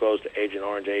who were exposed to Agent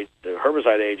Orange, the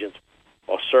herbicide agents,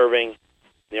 while serving in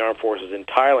the armed forces in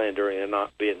Thailand during the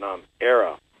Vietnam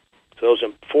era. So those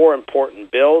are 4 important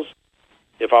bills.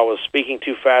 If I was speaking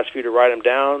too fast for you to write them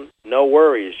down, no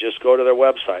worries. Just go to their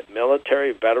website,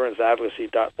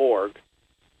 militaryveteransadvocacy.org,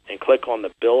 and click on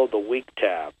the Bill of the Week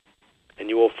tab. And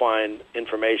you will find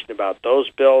information about those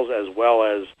bills as well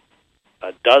as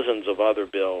dozens of other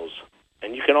bills.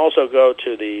 And you can also go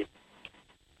to the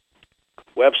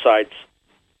websites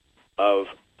of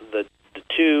the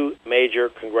 2 major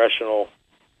congressional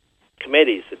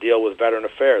committees that deal with veteran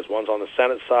affairs. One's on the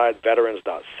Senate side,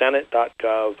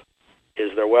 veterans.senate.gov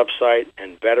is their website,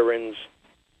 and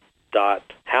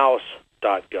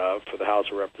veterans.house.gov for the House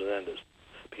of Representatives.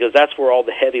 Because that's where all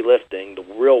the heavy lifting, the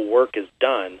real work is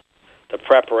done, the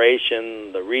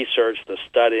preparation, the research, the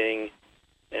studying,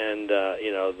 and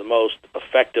the most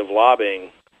effective lobbying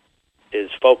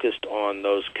is focused on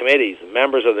those committees,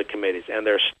 members of the committees, and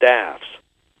their staffs,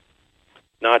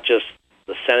 not just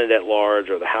the Senate at large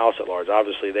or the House at large.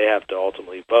 Obviously, they have to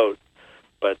ultimately vote.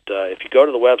 But if you go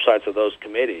to the websites of those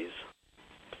committees,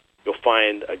 you'll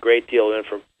find a great deal of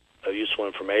useful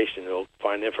information. You'll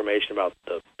find information about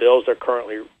the bills they're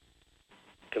currently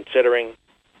considering,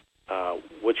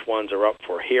 which ones are up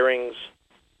for hearings,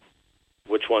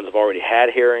 which ones have already had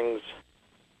hearings.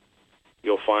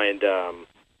 You'll find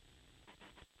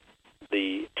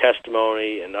the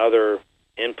testimony and other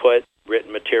input,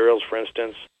 written materials, for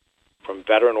instance, from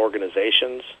veteran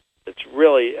organizations. It's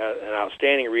really an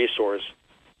outstanding resource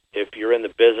if you're in the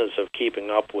business of keeping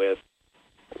up with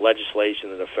legislation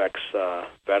that affects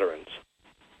veterans.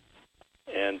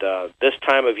 And this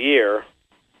time of year,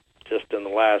 just in the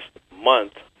last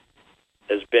month,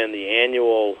 has been the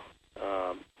annual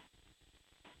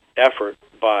effort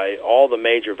by all the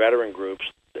major veteran groups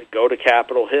that go to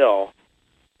Capitol Hill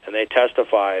and they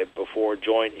testify before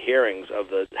joint hearings of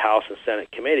the House and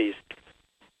Senate committees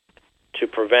to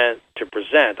present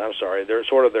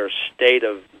their state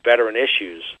of veteran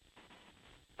issues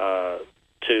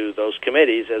to those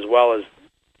committees, as well as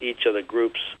each of the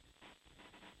groups'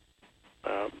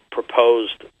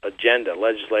 proposed agenda,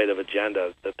 legislative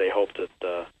agenda that they hope that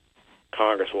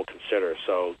Congress will consider.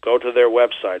 So go to their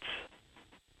websites,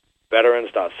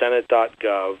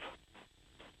 veterans.senate.gov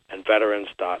and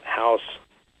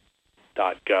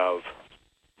veterans.house.gov,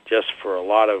 just for a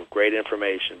lot of great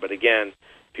information. But again,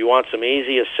 if you want some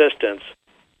easy assistance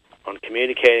on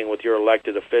communicating with your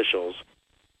elected officials,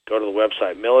 go to the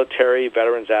website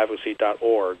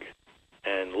militaryveteransadvocacy.org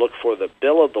and look for the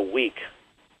Bill of the Week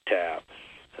tab,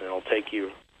 and it'll take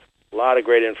you a lot of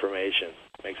great information.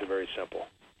 Makes it very simple.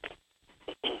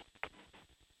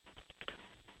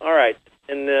 All right,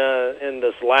 in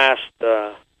this last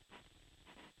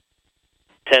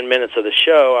 10 minutes of the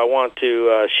show, I want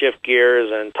to shift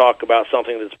gears and talk about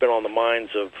something that's been on the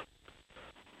minds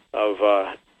of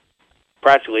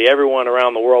practically everyone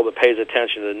around the world that pays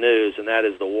attention to the news, and that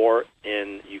is the war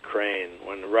in Ukraine.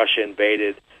 When Russia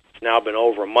invaded, it's now been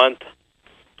over a month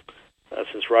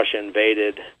since Russia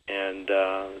invaded, and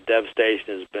the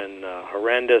devastation has been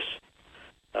horrendous.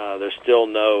 There's still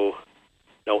no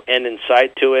end in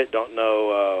sight to it. Don't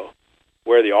know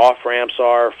where the off-ramps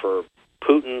are for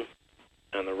Putin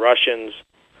and the Russians,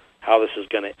 how this is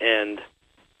going to end.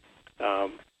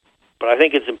 But I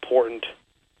think it's important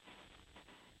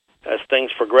as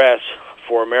things progress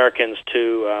for Americans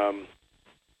to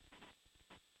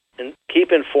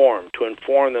keep informed, to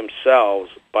inform themselves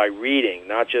by reading,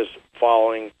 not just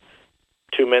following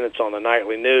 2 minutes on the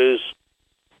nightly news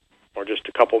or just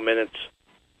a couple minutes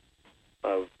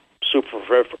of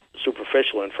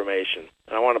superficial information.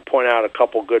 And I want to point out a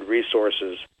couple good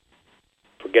resources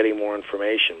for getting more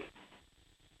information.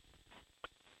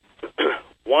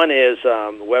 One is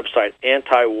the website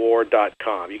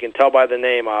antiwar.com. You can tell by the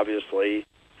name, obviously.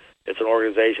 It's an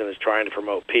organization that's trying to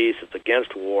promote peace. It's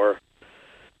against war.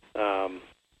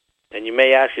 And you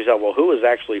may ask yourself, well, who is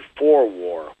actually for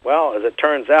war? Well, as it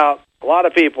turns out, a lot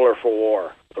of people are for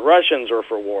war. The Russians are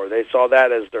for war. They saw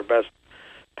that as their best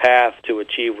path to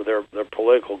achieve their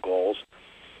political goals.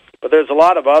 But there's a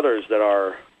lot of others that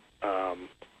are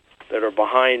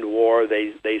behind war.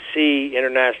 They see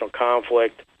international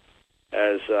conflict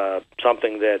as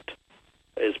something that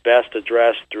is best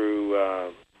addressed through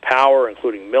power,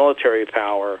 including military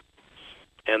power,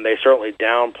 and they certainly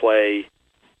downplay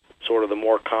sort of the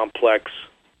more complex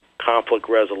conflict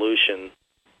resolution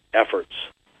efforts.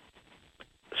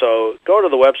 So go to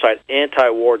the website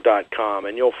antiwar.com,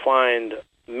 and you'll find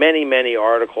many, many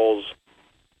articles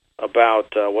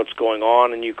about what's going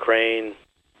on in Ukraine,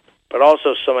 but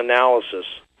also some analysis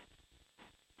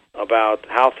about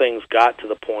how things got to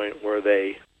the point where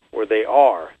they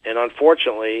are. And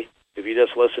unfortunately, if you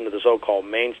just listen to the so-called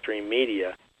mainstream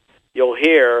media, you'll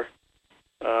hear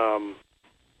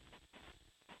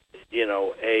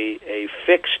a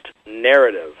fixed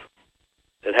narrative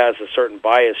that has a certain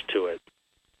bias to it.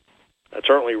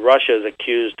 Certainly Russia is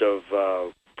accused of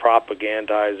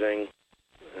propagandizing,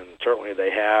 and certainly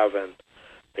they have, and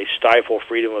they stifle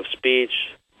freedom of speech.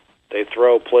 They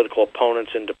throw political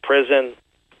opponents into prison.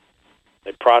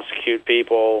 They prosecute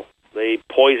people. They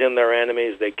poison their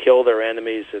enemies. They kill their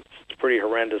enemies. It's a pretty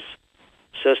horrendous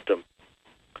system.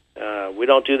 We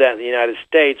don't do that in the United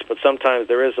States, but sometimes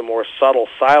there is a more subtle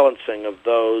silencing of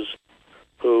those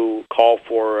who call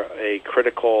for a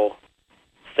critical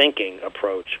thinking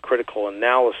approach, critical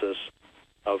analysis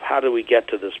of how do we get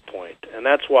to this point. And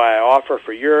that's why I offer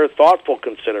for your thoughtful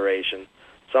consideration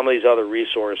some of these other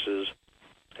resources.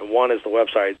 And one is the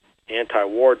website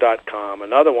antiwar.com.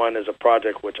 Another one is a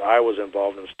project which I was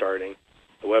involved in starting.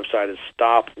 The website is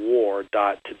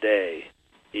stopwar.today.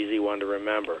 Easy one to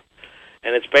remember.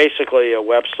 And it's basically a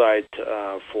website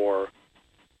for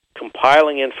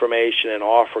compiling information and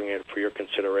offering it for your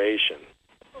consideration.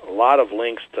 A lot of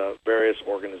links to various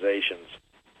organizations.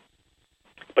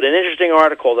 But an interesting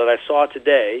article that I saw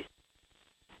today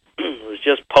was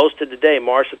just posted today,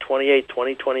 March the 28th,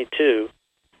 2022.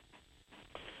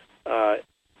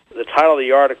 The title of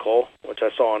the article, which I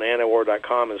saw on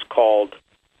antiwar.com, is called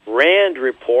Rand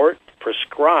Report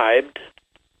Prescribed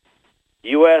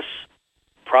U.S.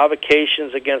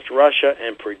 Provocations Against Russia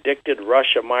and Predicted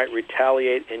Russia Might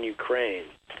Retaliate in Ukraine.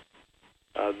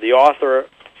 The author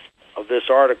of this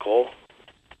article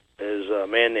is a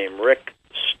man named Rick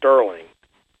Sterling.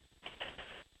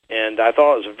 And I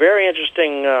thought it was a very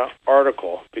interesting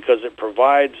article because it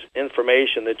provides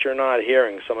information that you're not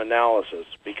hearing, some analysis,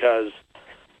 because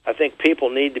I think people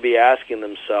need to be asking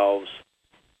themselves,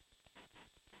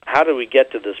 how did we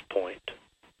get to this point?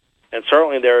 And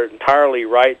certainly they're entirely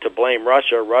right to blame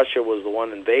Russia. Russia was the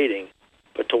one invading.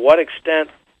 But to what extent,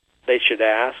 they should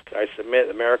ask, I submit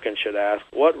Americans should ask,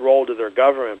 what role did their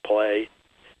government play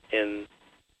in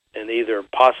either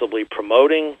possibly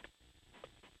promoting,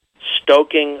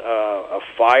 stoking a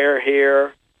fire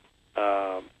here,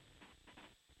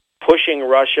 pushing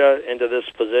Russia into this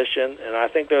position? And I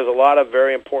think there's a lot of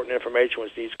very important information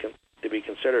which needs to be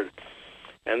considered.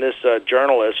 And this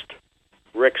journalist,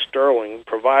 Rick Sterling,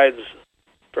 provides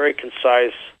very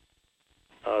concise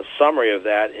summary of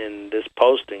that in this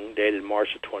posting dated March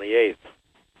the 28th.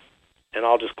 And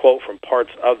I'll just quote from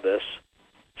parts of this.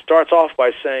 It starts off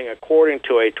by saying, according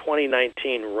to a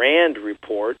 2019 RAND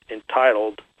report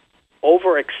entitled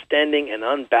Overextending and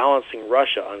Unbalancing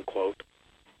Russia, unquote,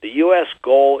 the U.S.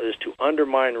 goal is to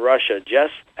undermine Russia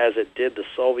just as it did the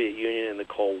Soviet Union in the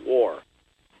Cold War.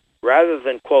 Rather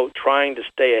than, quote, trying to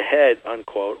stay ahead,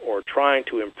 unquote, or trying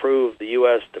to improve the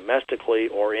U.S. domestically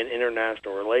or in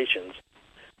international relations,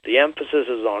 the emphasis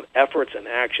is on efforts and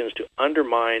actions to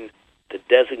undermine the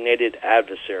designated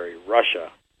adversary,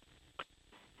 Russia.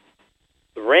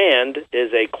 RAND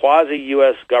is a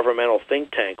quasi-U.S. governmental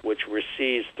think tank which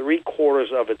receives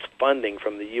 3/4 of its funding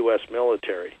from the U.S.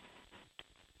 military.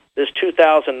 This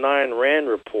 2009 RAND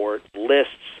report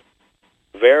lists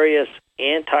various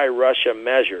anti-Russia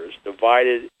measures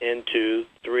divided into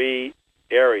 3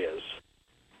 areas.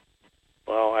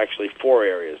 Well, actually 4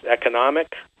 areas: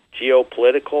 economic,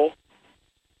 geopolitical,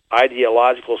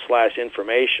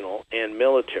 ideological/informational, and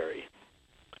military.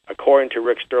 According to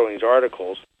Rick Sterling's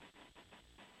articles,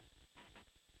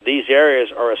 these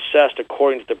areas are assessed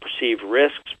according to the perceived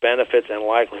risks, benefits, and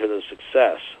likelihood of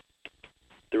success.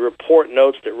 The report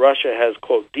notes that Russia has,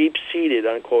 quote, deep-seated,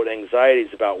 unquote,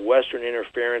 anxieties about Western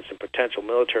interference and potential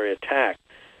military attack.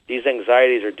 These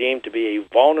anxieties are deemed to be a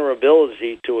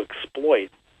vulnerability to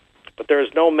exploit, but there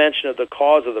is no mention of the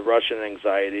cause of the Russian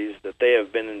anxieties, that they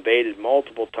have been invaded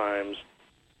multiple times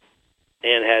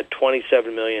and had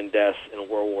 27 million deaths in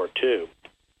World War II.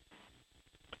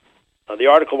 The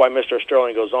article by Mr.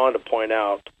 Sterling goes on to point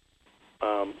out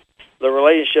the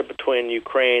relationship between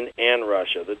Ukraine and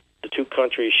Russia. The two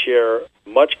countries share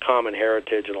much common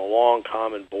heritage and a long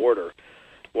common border.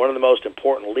 One of the most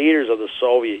important leaders of the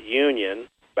Soviet Union,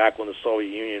 back when the Soviet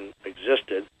Union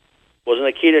existed, was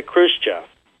Nikita Khrushchev,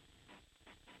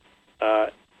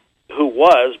 who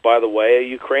was, by the way, a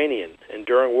Ukrainian. And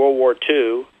during World War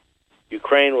II,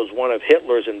 Ukraine was one of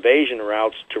Hitler's invasion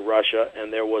routes to Russia,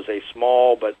 and there was a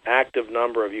small but active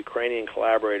number of Ukrainian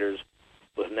collaborators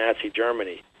with Nazi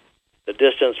Germany. The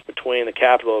distance between the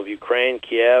capital of Ukraine,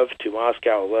 Kiev, to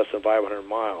Moscow was less than 500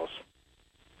 miles.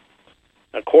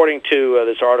 According to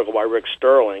this article by Rick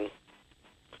Sterling,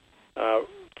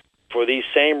 for these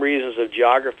same reasons of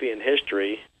geography and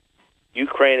history,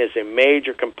 Ukraine is a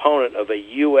major component of a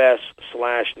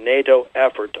U.S./NATO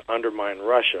effort to undermine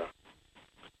Russia.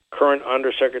 Current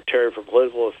Undersecretary for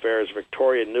Political Affairs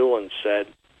Victoria Nuland said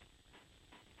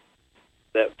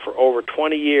that for over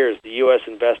 20 years, the U.S.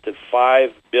 invested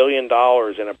 $5 billion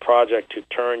in a project to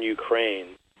turn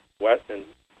Ukraine, as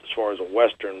far as a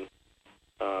Western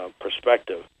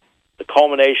perspective. The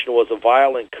culmination was a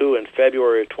violent coup in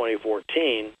February of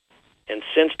 2014, and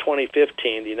since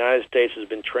 2015, the United States has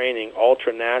been training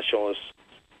ultra-nationalists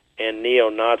and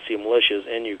neo-Nazi militias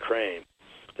in Ukraine.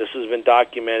 This has been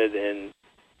documented in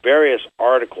various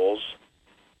articles,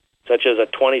 such as a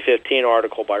 2015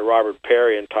 article by Robert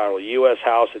Perry entitled U.S.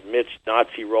 House Admits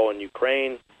Nazi Role in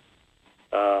Ukraine,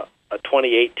 a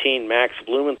 2018 Max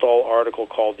Blumenthal article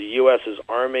called The U.S. is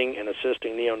Arming and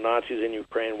Assisting Neo-Nazis in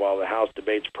Ukraine While the House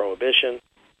Debates Prohibition,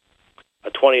 a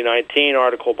 2019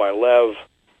 article by Lev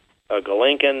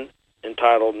Galinkin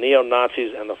entitled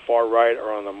Neo-Nazis and the Far Right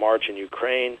Are on the March in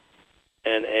Ukraine,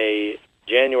 and a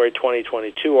January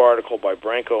 2022 article by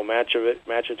Branko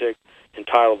Macetic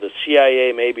entitled The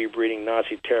CIA May Be Breeding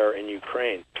Nazi Terror in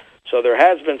Ukraine. So there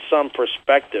has been some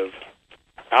perspective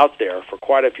out there for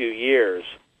quite a few years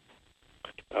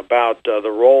about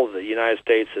the role that the United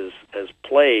States has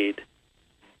played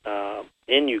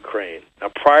in Ukraine. Now,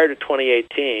 prior to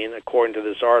 2018, according to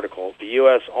this article, the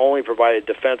U.S. only provided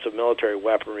defensive military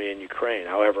weaponry in Ukraine.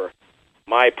 However,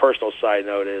 my personal side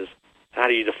note is, how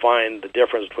do you define the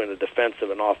difference between a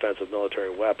defensive and offensive military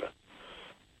weapon?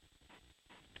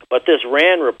 But this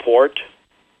RAND report,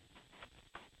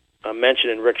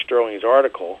 mentioned in Rick Sterling's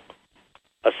article,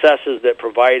 assesses that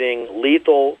providing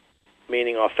lethal,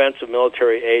 meaning offensive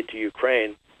military aid to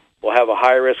Ukraine, will have a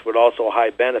high risk but also a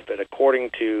high benefit.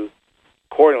 Accordingly,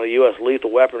 U.S.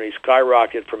 lethal weaponry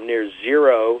skyrocketed from near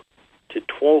zero to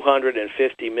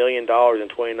 $250 million in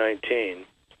 2019,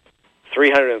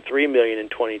 $303 million in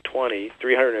 2020,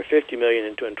 $350 million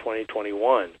in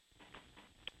 2021.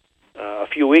 A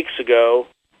few weeks ago,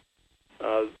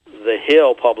 the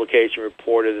Hill publication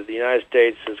reported that the United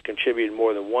States has contributed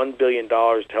more than $1 billion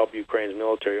to help Ukraine's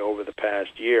military over the past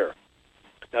year.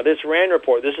 Now, this RAND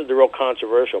report, this is the real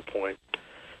controversial point,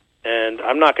 and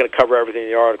I'm not going to cover everything in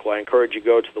the article. I encourage you to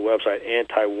go to the website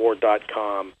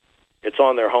antiwar.com. It's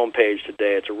on their homepage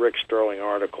today. It's a Rick Sterling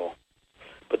article.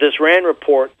 But this RAND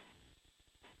report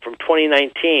from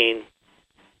 2019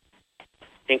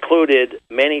 included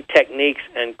many techniques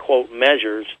and, quote,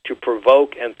 measures to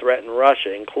provoke and threaten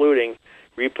Russia, including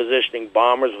repositioning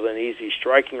bombers with an easy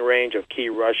striking range of key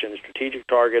Russian strategic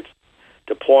targets,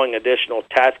 deploying additional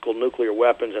tactical nuclear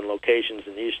weapons in locations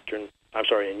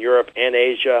in Europe and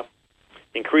Asia,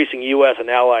 increasing U.S. and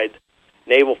allied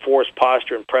naval force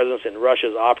posture and presence in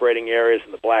Russia's operating areas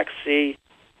in the Black Sea,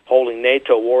 holding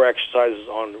NATO war exercises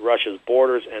on Russia's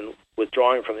borders, and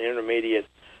withdrawing from the Intermediate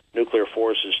Nuclear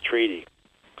Forces Treaty.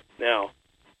 Now,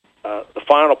 the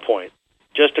final point.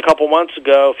 Just a few months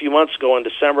ago, in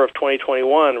December of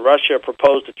 2021, Russia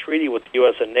proposed a treaty with the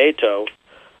U.S. and NATO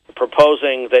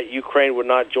proposing that Ukraine would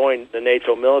not join the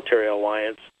NATO military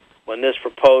alliance. When this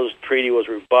proposed treaty was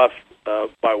rebuffed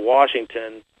by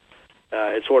Washington,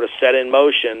 it sort of set in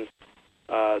motion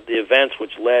the events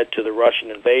which led to the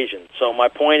Russian invasion. So my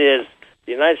point is,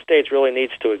 the United States really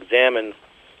needs to examine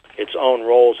its own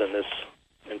roles in this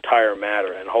entire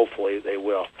matter, and hopefully they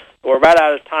will. We're about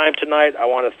out of time tonight. I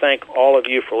want to thank all of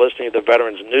you for listening to the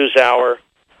Veterans News Hour.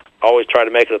 I always try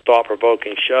to make it a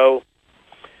thought-provoking show.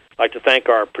 I'd like to thank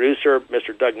our producer,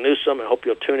 Mr. Doug Newsom, and hope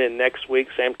you'll tune in next week,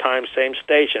 same time, same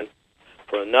station,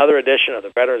 for another edition of the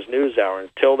Veterans News Hour.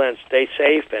 Until then, stay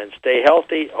safe and stay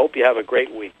healthy. Hope you have a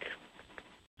great week.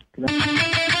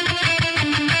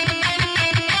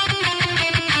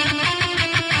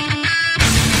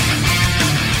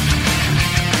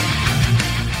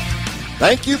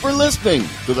 Thank you for listening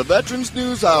to the Veterans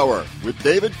News Hour with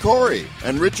David Corey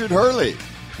and Richard Hurley.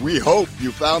 We hope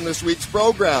you found this week's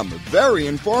program very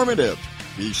informative.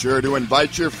 Be sure to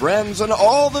invite your friends and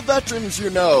all the veterans you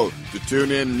know to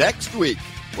tune in next week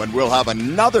when we'll have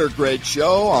another great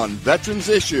show on veterans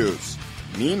issues.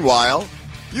 Meanwhile,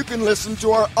 you can listen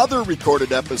to our other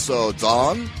recorded episodes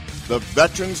on the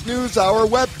Veterans News Hour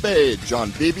webpage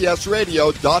on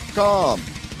bbsradio.com.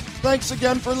 Thanks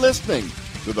again for listening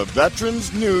to the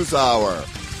Veterans News Hour.